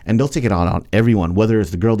mean? And they'll take it out on everyone, whether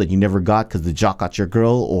it's the girl that you never got because the jock got your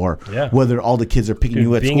girl, or whether all the kids are picking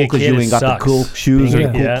you at school because you ain't got the cool shoes or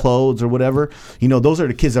the cool clothes or whatever. Those are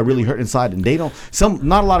the kids that really hurt inside, and they don't.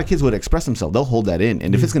 Not a lot of kids would express themselves. They'll hold that in,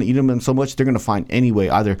 and if it's going to eat them in so much, they're going to find any way,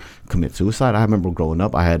 either commit suicide. I remember growing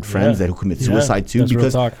up, I had friends that who commit suicide too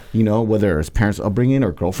because whether it's parents' upbringing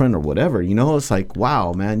or girlfriend or whatever. It's like,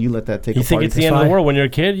 wow, man, you let that take. You think it's the end of the world when you're a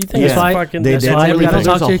kid? You think it's fucking? That's why you got to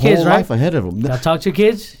talk to your kids, right? Life ahead of them. Talk to your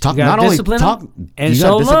kids. Not only talk and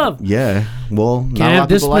show love. Yeah. Well, can't have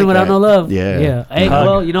discipline without no love. Yeah. Hey,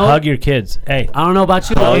 hug your kids. Hey, I don't know about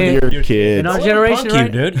you. Hug your kids. In our generation,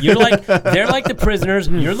 right? You, dude. They're like the prisoners.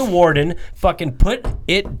 You're the warden. Fucking put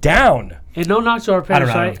it down. And no knock to our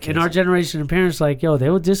parents, right? In our generation, the parents they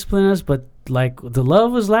would discipline us, but like the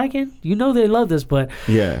love was lacking. You know they loved us, but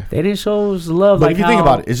Yeah. they didn't show us the love. But like if you think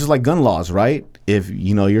about it, it's just like gun laws, right? If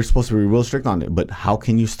you know you're supposed to be real strict on it, but how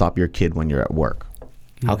can you stop your kid when you're at work?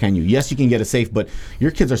 How can you? Yes, you can get it safe, but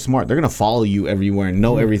your kids are smart. They're gonna follow you everywhere and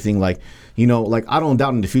know everything. Like, you know, like I don't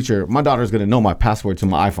doubt in the future my daughter's gonna know my password to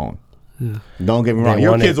my iPhone. Don't get me wrong.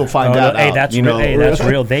 Your kids will find that Hey, out. that's you real. know? Hey, that's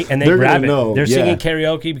real. They They're grab gonna it. know, They're yeah. singing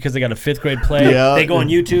karaoke because they got a 5th grade play. Yeah. They go on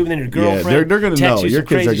YouTube and then your girlfriend they're gonna know. texts you Your some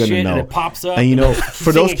kids are crazy gonna shit know. and it pops up. And you know,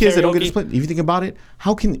 for those Singing kids that don't get karaoke. disciplined, if you think about it,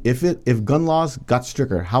 how can if gun laws got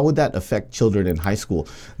stricter, how would that affect children in high school?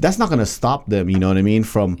 That's not gonna stop them. You know what I mean?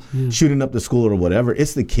 From shooting up the school or whatever.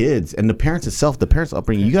 It's the kids and the parents itself. The parents'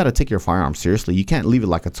 upbringing. You got to take your firearm seriously. You can't leave it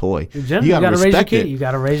like a toy. you gotta raise your kid. You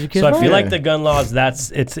gotta raise your kid. So I feel right. like the gun laws,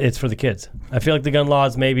 it's for the kids. I feel like the gun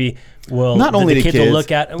laws maybe will Not only the kids, will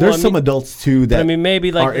look at. there's some adults too that I mean,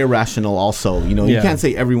 maybe like are irrational. Also, you know, you Yeah. can't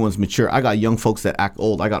say everyone's mature. I got young folks that act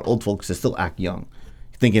old. I got old folks that still act young,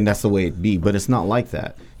 thinking that's the way it be. But it's not like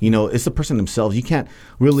that. You know, it's the person themselves. You can't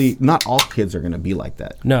really. Not all kids are gonna be like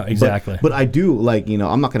that. No, exactly. But I do like. You know,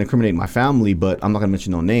 I'm not gonna incriminate my family, but I'm not gonna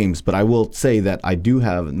mention no names. But I will say that I do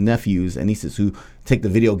have nephews and nieces who take the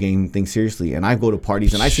video game thing seriously, and I go to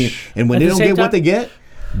parties and I see, and when At they the don't same get what time- they get,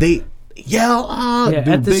 they yell. Yeah,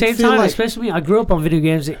 do at the big same feel time, like- especially me, I grew up on video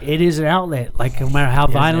games. It is an outlet. Like no matter how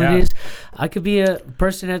violent yeah. it is, I could be a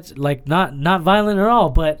person that's like not violent at all,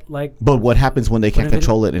 but like But what happens when they can't Whatever.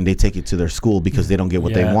 control it and they take it to their school because they don't get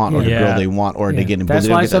what they Yeah. want or the Yeah. girl they want or they yeah. get in That's they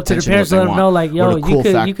don't why get it's up to the attention parents to what let they them know, want. like, Or yo, the you cool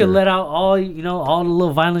could factor. let out all all the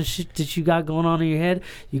little violent shit that you got going on in your head.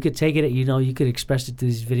 You could take it, you could express it through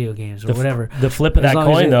these video games or whatever. The flip of As that long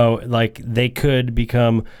as coin, it- though, like they could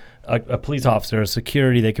become a police officer, a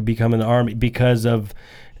security. They could become in the army because of,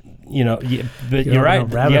 but you're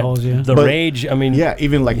right. rabbit holes, yeah. The But- rage. I mean, Yeah,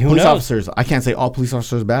 even like Who police knows? officers. I can't say all police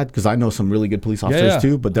officers are bad because I know some really good police officers yeah.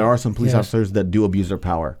 too. But there are some police Yeah. officers that do abuse their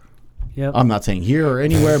power. Yep. I'm not saying here or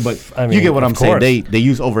anywhere, but I mean, you get what of I'm saying. course. They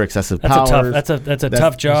use over excessive that's powers. a tough. That's a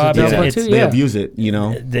tough job. tough Yeah, one It's- too, they yeah. abuse it. You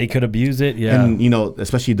know. They could abuse it. Yeah. And you know,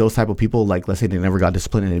 especially those type of people, like let's say they never got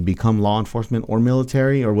disciplined and they become law enforcement or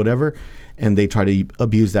military or whatever, and they try to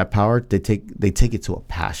abuse that power. They take it to a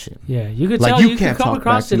passion. Yeah, you could Like tell. You can can't come talk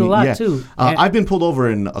across back it to a me. lot Yeah. too. And- I've been pulled over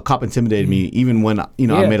and a cop intimidated me even when I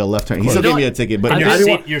Yeah. made a left turn. He still You know gave me a what? ticket, but I I just didn't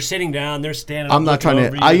want, You're sitting down. They're standing. I'm up not looking trying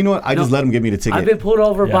over to. You know what? I just let him give me the ticket. I've been pulled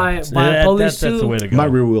over by police that's the too. way to go. My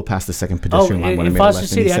rear wheel passed the second Oh, pedestrian line when I in made a Foster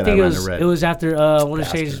left, and he City, I said think I ran a red. it was after I want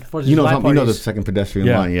to change for the You know July the parties. second pedestrian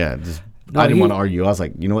Yeah. line. Yeah, just No, I didn't he- want to argue. I was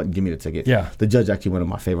like, you know what? Give me the ticket. Yeah. The judge actually went in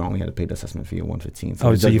my favor. I only had to pay the assessment fee of $115.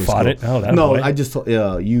 Oh, the so judge you was fought cool. it? Oh, that no, boy. I just told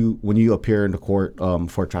you when you appear in the court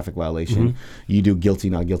for a traffic violation, Mm-hmm. you do guilty,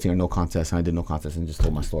 not guilty, or no contest. And I did no contest and just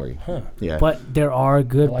told my story. Yeah. But there are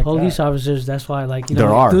good I like police that. officers. That's why, like, There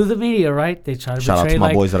are. through the media, right? They try to Shout out portray to my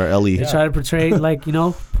like boys that are LE. they try to portray like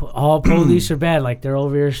all police are bad. Like they're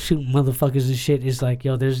over here shooting motherfuckers and shit. It's like,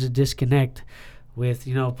 yo, there's a disconnect with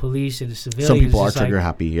police and the civilians. Some people are It's like, trigger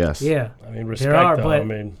happy. Yes. Yeah, I mean, respect. there are, though. but I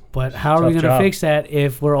mean, but how are we tough gonna job. fix that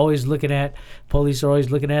if we're always looking at police are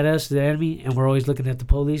always looking at us, the enemy, and we're always looking at the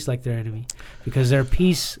police like their enemy because they're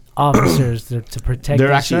peace officers. They're to protect. They're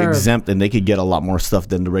and actually serve. exempt and they could get a lot more stuff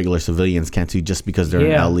than the regular civilians can too just because they're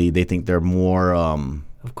Yeah. in LE. They think they're more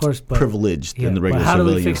Of course, but privileged yeah, than the regular but how do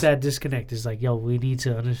civilians. we fix that disconnect? It's like, yo, we need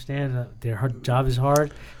to understand that their job is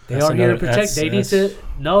hard. They That's are here to another- protect. that's- They need to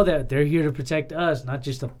know that they're here to protect us, not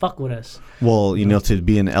just to fuck with us. Well, to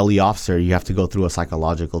be an LE officer, you have to go through a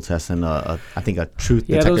psychological test and I think a truth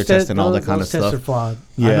detector those test and all that kind of those tests stuff. are flawed.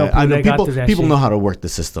 Yeah, I know that got people. through that People shit. know how to work the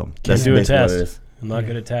system. Can't do a basically what test. it is. I'm not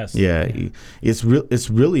good at tests. Yeah, it's real. It's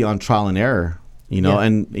really on trial and error. Yeah.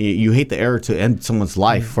 And you hate the error to end someone's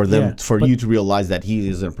life for them Yeah, for but- you to realize that he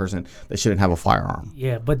is a person that shouldn't have a firearm.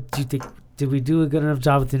 Yeah, but do you think did we do a good enough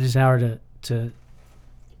job within this hour to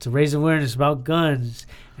raise awareness about guns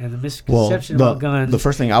and the misconception about guns? the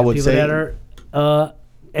first thing I would people say, that are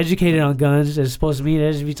educated on guns as opposed to me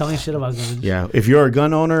that just be talking shit about guns. yeah, if you're a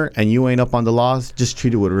gun owner and you ain't up on the laws, just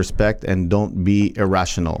treat it with respect and don't be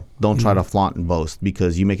irrational. Don't try to flaunt and boast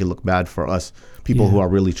because you make it look bad for us people who are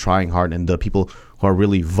really trying hard and the people who are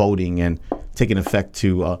really voting and taking effect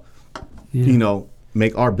to,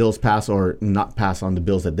 make our bills pass or not pass on the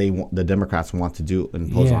bills that the Democrats want to do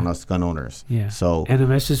impose Yeah. on us gun owners. Yeah. So And the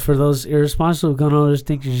message for those irresponsible gun owners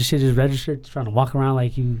think your shit is registered, trying to walk around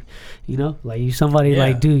like like you somebody Yeah.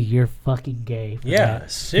 like, dude, you're fucking gay. for Yeah,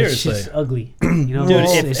 that. seriously. That shit's ugly. Dude,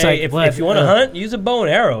 if you want to hunt, use a bow and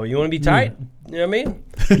arrow. You want to be tight? You know what I mean?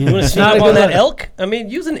 You want to sneak not a up on good that look. elk? I mean,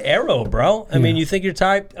 use an arrow, bro. I mean, you think you're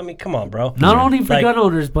tight? I mean, come on, bro. Not only for Like- gun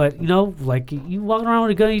owners, but like you walking around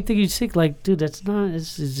with a gun, you think you're sick. Like, dude, that's not.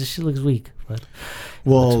 This shit looks weak. But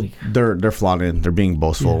Well, they're flaunting, they're being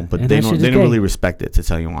boastful, but they don't really respect it. To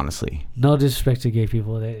tell you honestly, no disrespect to gay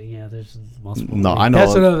people. There's multiple. No, I know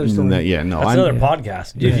that's another story. That's another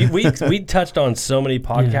podcast. Dude, we touched on so many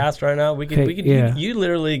podcasts right now. We could. You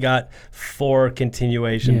literally got 4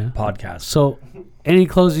 continuation podcasts. So, any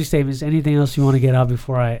closing statements? Anything else you want to get out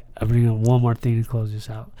before I bring up one more thing to close this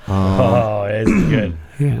out? Oh, it's good.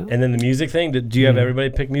 Yeah. And then the music thing. Do you have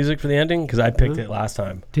everybody pick music for the ending? Because I picked it last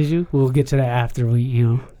time. Did you? We'll get to that after we,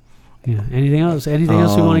 Yeah. Anything else? Anything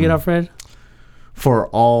else we want to get out, Fred? For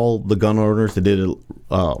all the gun owners that did it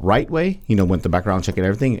right way, went the background check and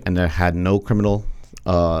everything, and that had no criminal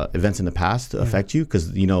events in the past to affect you,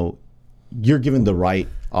 because you're given the right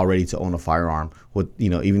already to own a firearm.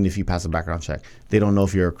 Even if you pass a background check, they don't know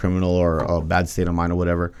if you're a criminal or a bad state of mind or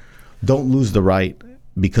whatever. Don't lose the right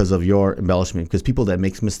because of your embellishment. Because people that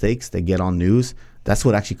makes mistakes, that get on news, that's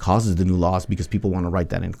what actually causes the new laws, because people want to write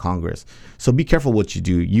that in Congress. So be careful what you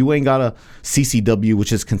do. You ain't got a CCW,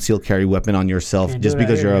 which is concealed carry weapon, on yourself just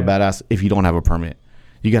because you're a badass if you don't have a permit.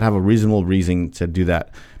 You gotta have a reasonable reason to do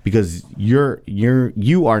that, because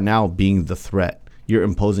you are now being the threat. You're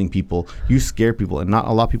imposing people. You scare people, and not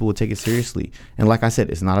a lot of people would take it seriously. And like I said,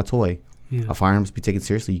 it's not a toy. Yeah. A firearm is be taken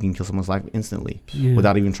seriously. You can kill someone's life instantly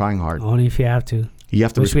without even trying hard. Only if you have to. You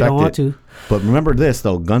have to respect it. We don't want to. But remember this,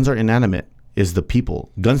 though. Guns are inanimate. Is the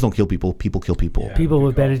people. Guns don't kill people. People kill people. Yeah, people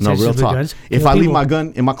with bad intentions with guns. If I leave my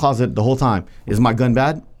gun in my closet the whole time, is my gun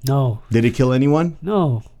bad? No. Did it kill anyone?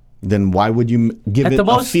 No. Then why would you give it a feeling? At the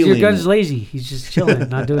most, your gun's lazy. He's just chilling,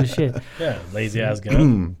 not doing shit. Yeah, lazy ass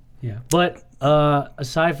gun. Yeah. But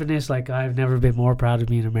aside from this, I've never been more proud to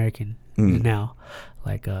be an American than now.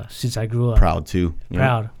 Since I grew up. Proud too.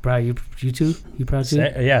 Proud. You too? You proud too?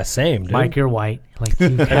 Yeah, same, dude. Mike, you're white.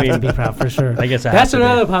 You have to be proud for sure. I guess that's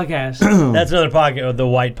another podcast. That's another podcast, the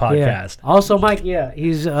White Podcast. Yeah. Also, Mike,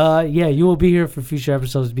 he's you will be here for future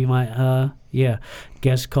episodes to be my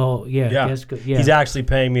guest call. He's actually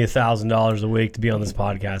paying me $1,000 a week to be on this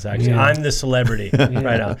podcast. Actually, I'm the celebrity right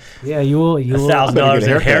now. Yeah, you will. $1,000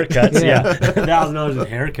 in haircuts. Yeah, $1,000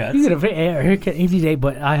 in haircuts. You get a haircut any day,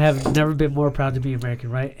 but I have never been more proud to be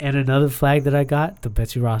American, right? And another flag that I got, the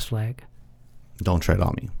Betsy Ross flag. Don't tread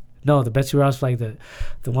on me. No, the Betsy Ross flag,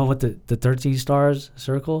 the one with the 13 stars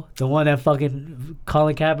circle, the one that fucking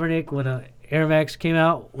Colin Kaepernick when Air Max came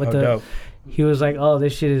out with dope. He was like, "Oh,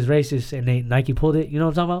 this shit is racist," and Nike pulled it. You know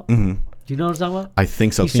what I'm talking about? Mm-hmm. Do you know what I'm talking about? I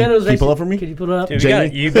think so. Can you pull it up for me? Can you pull it up? Dude,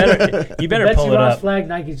 you better pull it up. Betsy Ross flag,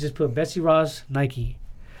 Nike just put Betsy Ross, Nike.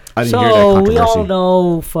 I didn't hear that controversy. We all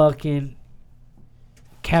know fucking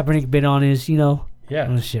Kaepernick been on his, on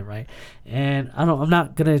his shit, right? And I'm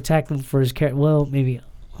not gonna attack him for his character. Well, maybe.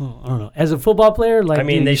 I don't know. As a football player,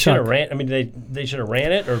 they should have ran. I mean, they should have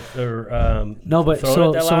ran it or no. But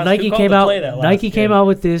so Nike came out. Nike came out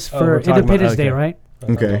with this for Independence Day, right?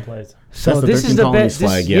 Okay. So this is the best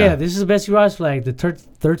flag. This is the Betsy Ross flag. The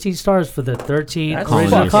 13 stars for the 13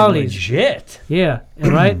 original colonies. Legit. Yeah,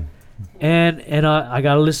 and right. and I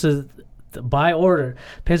got a list of by order: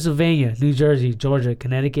 Pennsylvania, New Jersey, Georgia,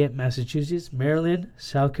 Connecticut, Massachusetts, Maryland,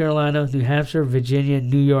 South Carolina, New Hampshire, Virginia,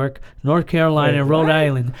 New York, North Carolina, and Rhode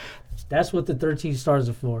Island. That's what the 13 stars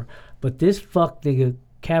are for. But this fuck nigga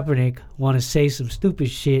Kaepernick want to say some stupid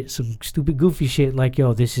shit, some stupid goofy shit like,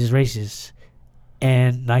 "Yo, this is racist,"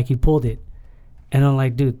 and Nike pulled it. And I'm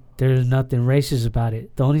like, dude, there's nothing racist about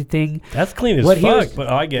it. The only thing that's clean as fuck. But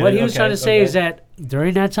I get what he was trying to say is that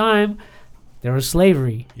during that time, there was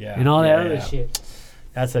slavery and all that other shit.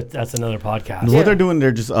 That's another podcast. What they're doing,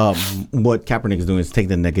 they're just what Kaepernick is doing is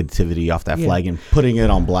taking the negativity off that flag and putting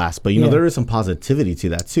it on blast. But there is some positivity to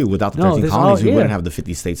that too. Without the 13 colonies, we wouldn't have the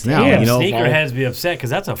 50 states now. Sneakerheads be upset because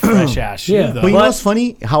that's a fresh ass shoe. Though. But you know what's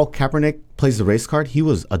funny? How Kaepernick plays the race card. He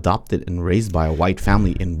was adopted and raised by a white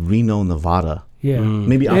family in Reno, Nevada. Yeah,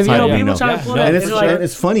 maybe outside of Reno. And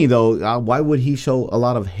it's funny though. Why would he show a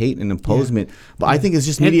lot of hate and imposement? But I think it's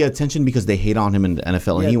just media attention because they hate on him in the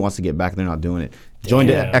NFL, and he wants to get back. They're not doing it. Join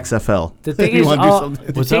the XFL. The thing is,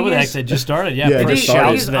 what's up with X? It just started. First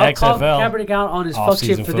shouts to the XFL. I'll call Kaepernick out on his fuck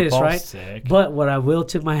shit for this, right? Sick. But what I will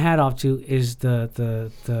tip my hat off to is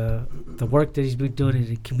the work that he's been doing in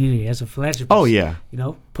the community as a philanthropist. Oh yeah,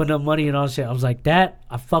 putting up money and all that shit. I was like, I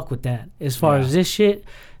fuck with that. As far as this shit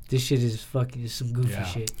is fucking some goofy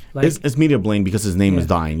shit. It's media blame because his name is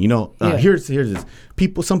dying. Here's this.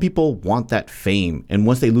 Some people want that fame, and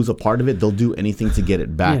once they lose a part of it, they'll do anything to get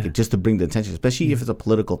it back, just to bring the attention, especially if it's a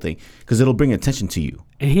political thing, because it'll bring attention to you.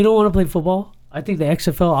 And he don't want to play football. I think the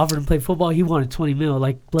XFL offered him to play football. He wanted 20 mil.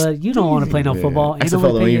 Like, blood, you don't want to play no football. You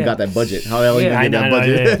XFL don't even got that budget. How the hell you gonna get that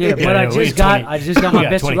budget? Yeah, but I just got my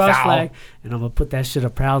Betsy Ross flag, and I'm gonna put that shit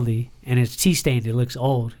up proudly. And it's tea stained. It looks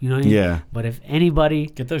old. You know what I mean? Yeah. But if anybody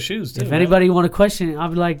get those shoes, too, if anybody want to question it, I'll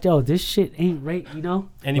be like, yo, this shit ain't right. You know?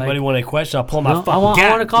 Anybody like, want to question? I'll pull my fucking. I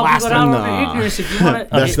want to call people out on Nah. their ignorance. If you want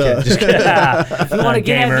to, That's if you want to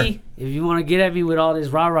get at me, if you want to get at me with all this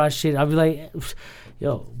rah rah shit, I'll be like,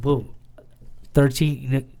 yo, boom,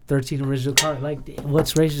 13 original card. Like,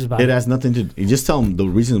 what's racist about it? It has nothing to. You just tell them the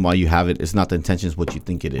reason why you have it. It's not the intentions what you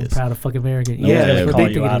think it is. Proud of fucking American. Yeah, That's what call they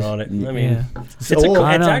you think out it is. on it. I mean, So,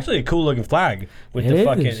 it's actually a cool looking flag with the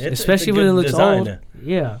fucking. Especially it's a when it good looks design, old.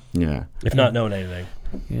 Yeah. Yeah. if not knowing anything.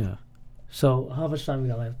 Yeah. So how much time we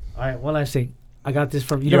got left? All right, one last thing. I got this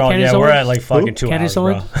from You're know all, Candace yeah, Owens? we're at like fucking 2 Candace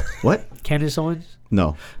hours, bro. Owens? What? Candace Owens.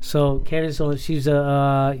 No. So Candace Owens, she's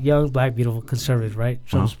a young black beautiful conservative, right?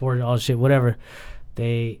 Trump supporter, all shit, whatever.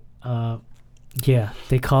 They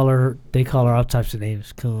they call her all types of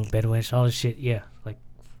names, coon, bedwench, all this shit. Yeah, like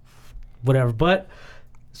whatever. But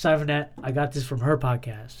aside from that, I got this from her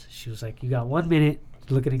podcast. She was like, "You got 1 minute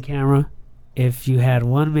to look at the camera. If you had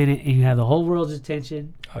 1 minute and you had the whole world's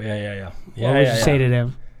attention, Oh yeah. what would you say to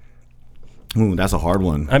them?" Ooh, that's a hard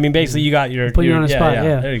one. I mean, basically, you got your. Put you on the spot,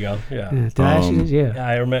 yeah. There you go. Yeah. Yeah, did I ask you this? Yeah. Yeah,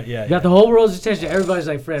 I remember. Yeah. You got the whole world's attention. Everybody's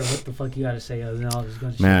like, Fred, what the fuck you got to say other than all this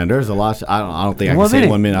gun shit? Man, there's a lot. I don't think I can 1 say minute.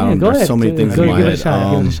 1 minute. I Yeah, don't. go There's ahead. so many things Go in my give it a head.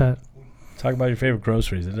 shot. Give it a shot. Talk about your favorite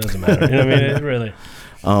groceries. It doesn't matter. You know what I mean? It really.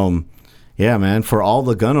 Yeah, man. For all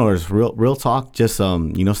the gun owners, real talk. Just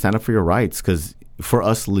stand up for your rights, because for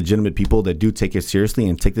us legitimate people that do take it seriously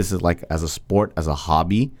and take this as a sport, as a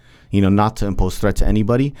hobby, not to impose threat to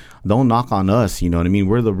anybody. Don't knock on us. You know what I mean?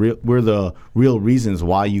 We're the real reasons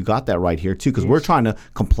why you got that right here too, because we're trying to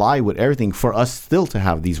comply with everything for us still to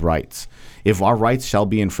have these rights. If our rights shall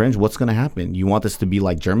be infringed, what's going to happen? You want this to be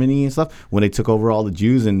like Germany and stuff when they took over all the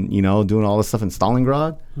Jews and doing all this stuff in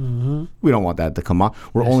Stalingrad? Mm-hmm. We don't want that to come on.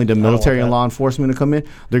 We're only the military and law enforcement to come in.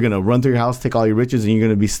 They're going to run through your house, take all your riches, and you're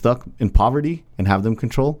going to be stuck in poverty and have them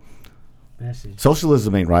control. Message.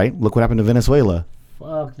 Socialism ain't right. Look what happened to Venezuela.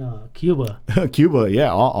 Fuck no. Cuba. Cuba,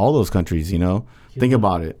 yeah, all those countries, Think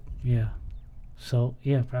about it. Yeah. So,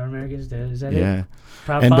 yeah, proud Americans, is that Yeah. it?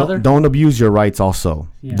 Proud And father? don't abuse your rights also.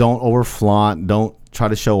 Yeah. Don't overflaunt. Don't try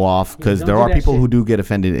to show off, because don't there do are that people shit. who do get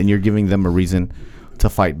offended, and you're giving them a reason to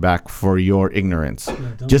fight back for your ignorance.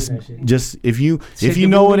 don't just do that shit. just if you Check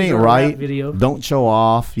know the it movies ain't or a rap right, video. don't show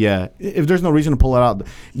off. Yeah. If there's no reason to pull it out.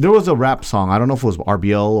 There was a rap song. I don't know if it was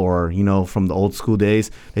RBL or from the old school days.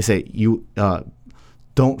 They say you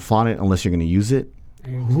don't flaunt it unless you're going to use it.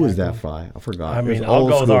 Exactly. Who is that by? I forgot. I It was mean, I'll old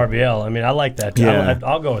go with school. RBL. I mean, I like that. Yeah.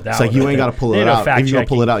 I'll go with that. It's like you ain't got to pull it out. If you're going to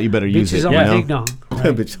pull it out, you better use Bitches it. on you my know? ding dong.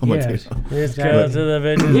 Right? Bitch on my Yeah. ding dong. It's Exactly. good to the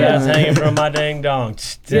bitches Yeah. that's hanging from my ding dong.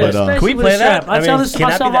 Yeah, But, especially can we with play the that? strap. I tell this to can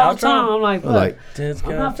that be myself the all the time. outro? I'm like, look, Like,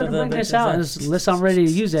 I'm not going to bring this out unless I'm ready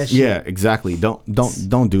to use that shit. yeah, exactly. Don't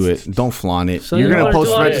do it. Don't flaunt it. So you're you gonna wanna post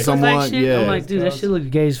do all threat to this fake someone. shit? Yeah, I'm like, dude, that shit looks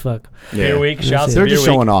gay as fuck. yeah. Beer week. Shouts to They're beer just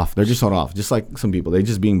week. showing off. They're just showing off. Just like some people, they're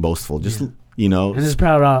just being boastful. Just And this is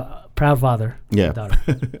proud father. Yeah. Daughter.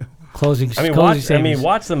 Closing. I mean,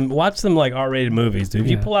 watch them like R-rated movies, dude.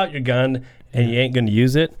 If you Yeah. pull out your gun and you ain't gonna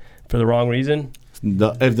use it for the wrong reason,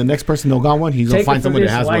 if the next person don't got one, he's gonna Take it find from someone that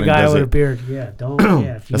this has white one and guy does with a it. beard. Yeah, don't.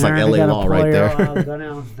 Yeah, if you That's like learn, LA gotta law pull right your there. gun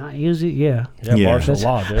out, not use it. Yeah, Yeah. martial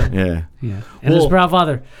law, dude. Yeah, yeah. And this Well- proud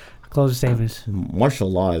father. Closing statements.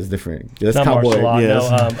 martial law is different. That's Not cowboy. martial law.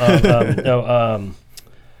 Yeah,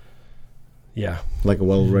 Yeah. like a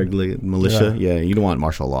well-regulated militia. Yeah. You don't want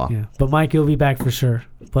martial law. Yeah, but Mike, you'll be back for sure.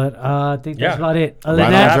 But I think that's about it. Other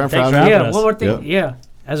Right than on, that, John, for thanks for having me. having yeah, us. one more thing. Yep. Yeah,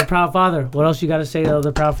 as a proud father, what else you got to say to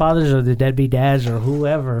other proud fathers or the deadbeat dads or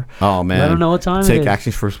whoever? Oh man, Let them know what time it Take is.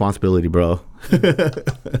 action for responsibility, bro.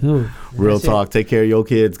 Ooh, Real that's it. talk. Take care of your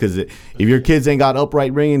kids, because if your kids ain't got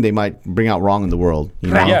upright ringing, they might bring out wrong in the world.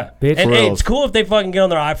 You know? Yeah. Bitch. And For hey, real. it's cool if they fucking get on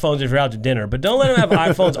their iPhones if you're out to dinner, but don't let them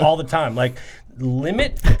have iPhones all the time. Like,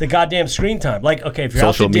 limit the goddamn screen time. Like, okay, if you're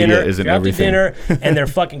Social out to media dinner, isn't if you're out to everything. dinner and they're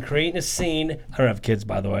fucking creating a scene. I don't have kids,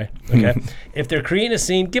 by the way. Okay, if they're creating a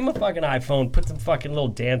scene, give them a fucking iPhone. Put some fucking little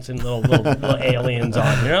dancing little aliens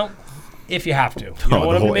on. You know, if you have to. You don't the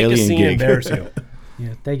want them to whole make a alien scene gig. embarrass you.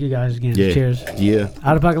 Yeah, thank you guys again. Yeah. Cheers. Yeah.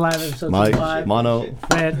 Out of Pocket Live episode Mike, 25. Mono.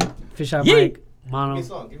 Fred, Fish Eye Yeet. Mike, Mono. Give me a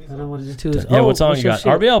song. I don't want to do two. Yeah, what song you got?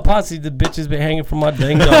 RBL Posse, the bitches been hanging from my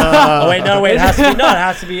ding dong. Oh, wait, it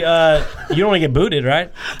has to be, you don't want to get booted,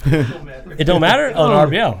 right? It don't matter? Oh,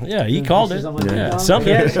 RBL. Yeah, he called it. Yeah,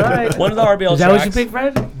 something. Yeah, that's right. One of the RBL Is that tracks. what you pick,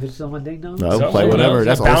 Fred? Bitches on my ding dong? No, play whatever.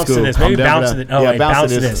 That's old bounce school. to this. Maybe I'm down bounce for to this. that. Oh, Yeah, wait,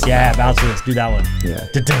 bounce to this. Yeah, bounce to this. Do that one. Yeah.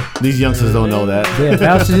 These youngsters don't know that. Yeah,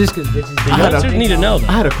 bounce to this because bitches. The youngsters need to know I that.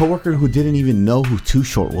 had a coworker who didn't even know who Too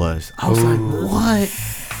Short was. I was like, what?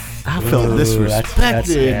 I felt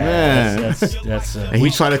disrespected, man. That's and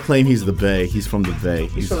he tried to claim he's the Bay. He's from the Bay.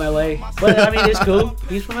 He's from LA. But I mean, it's cool.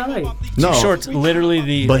 He's from LA. no, Too Short's literally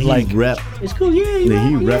the but he like. rep. It's cool. Yeah, you know,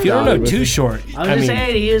 He rep. If you don't know Too Short, I was just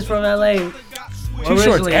saying he is from LA. Too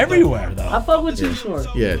Short's everywhere though. I fuck with Too Short.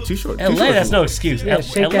 Yeah, Too Short. LA, that's no excuse. Yeah,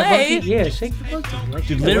 shake that LA, bucket. Yeah, shake the bucket. Like,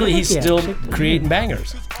 dude, literally, he's yeah, still shake the- creating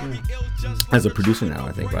bangers. As a producer now,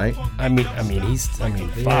 I think, right? I mean, fuck.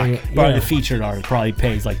 yeah. Probably the featured artist probably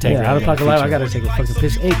pays like 10 Yeah, out of pocket live. I gotta take a fucking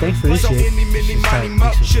piss. Hey, thanks for this shit. Yeah, I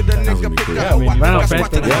mean, Right on, Fred.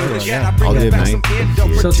 Thank you. All good,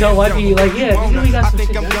 man. So tell wifey, like, yeah, you know we got some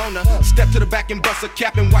shit. I'm gonna step to the back and bust a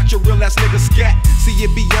cap and watch a real ass nigga scat. See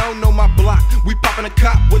it be on my block. We popping a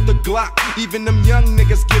cop with the Glock. Even them young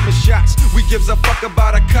niggas giving shots. We gives a fuck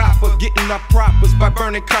about a cop, but getting our props by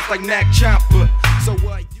burning cops like Knack Chopper. So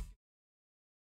what?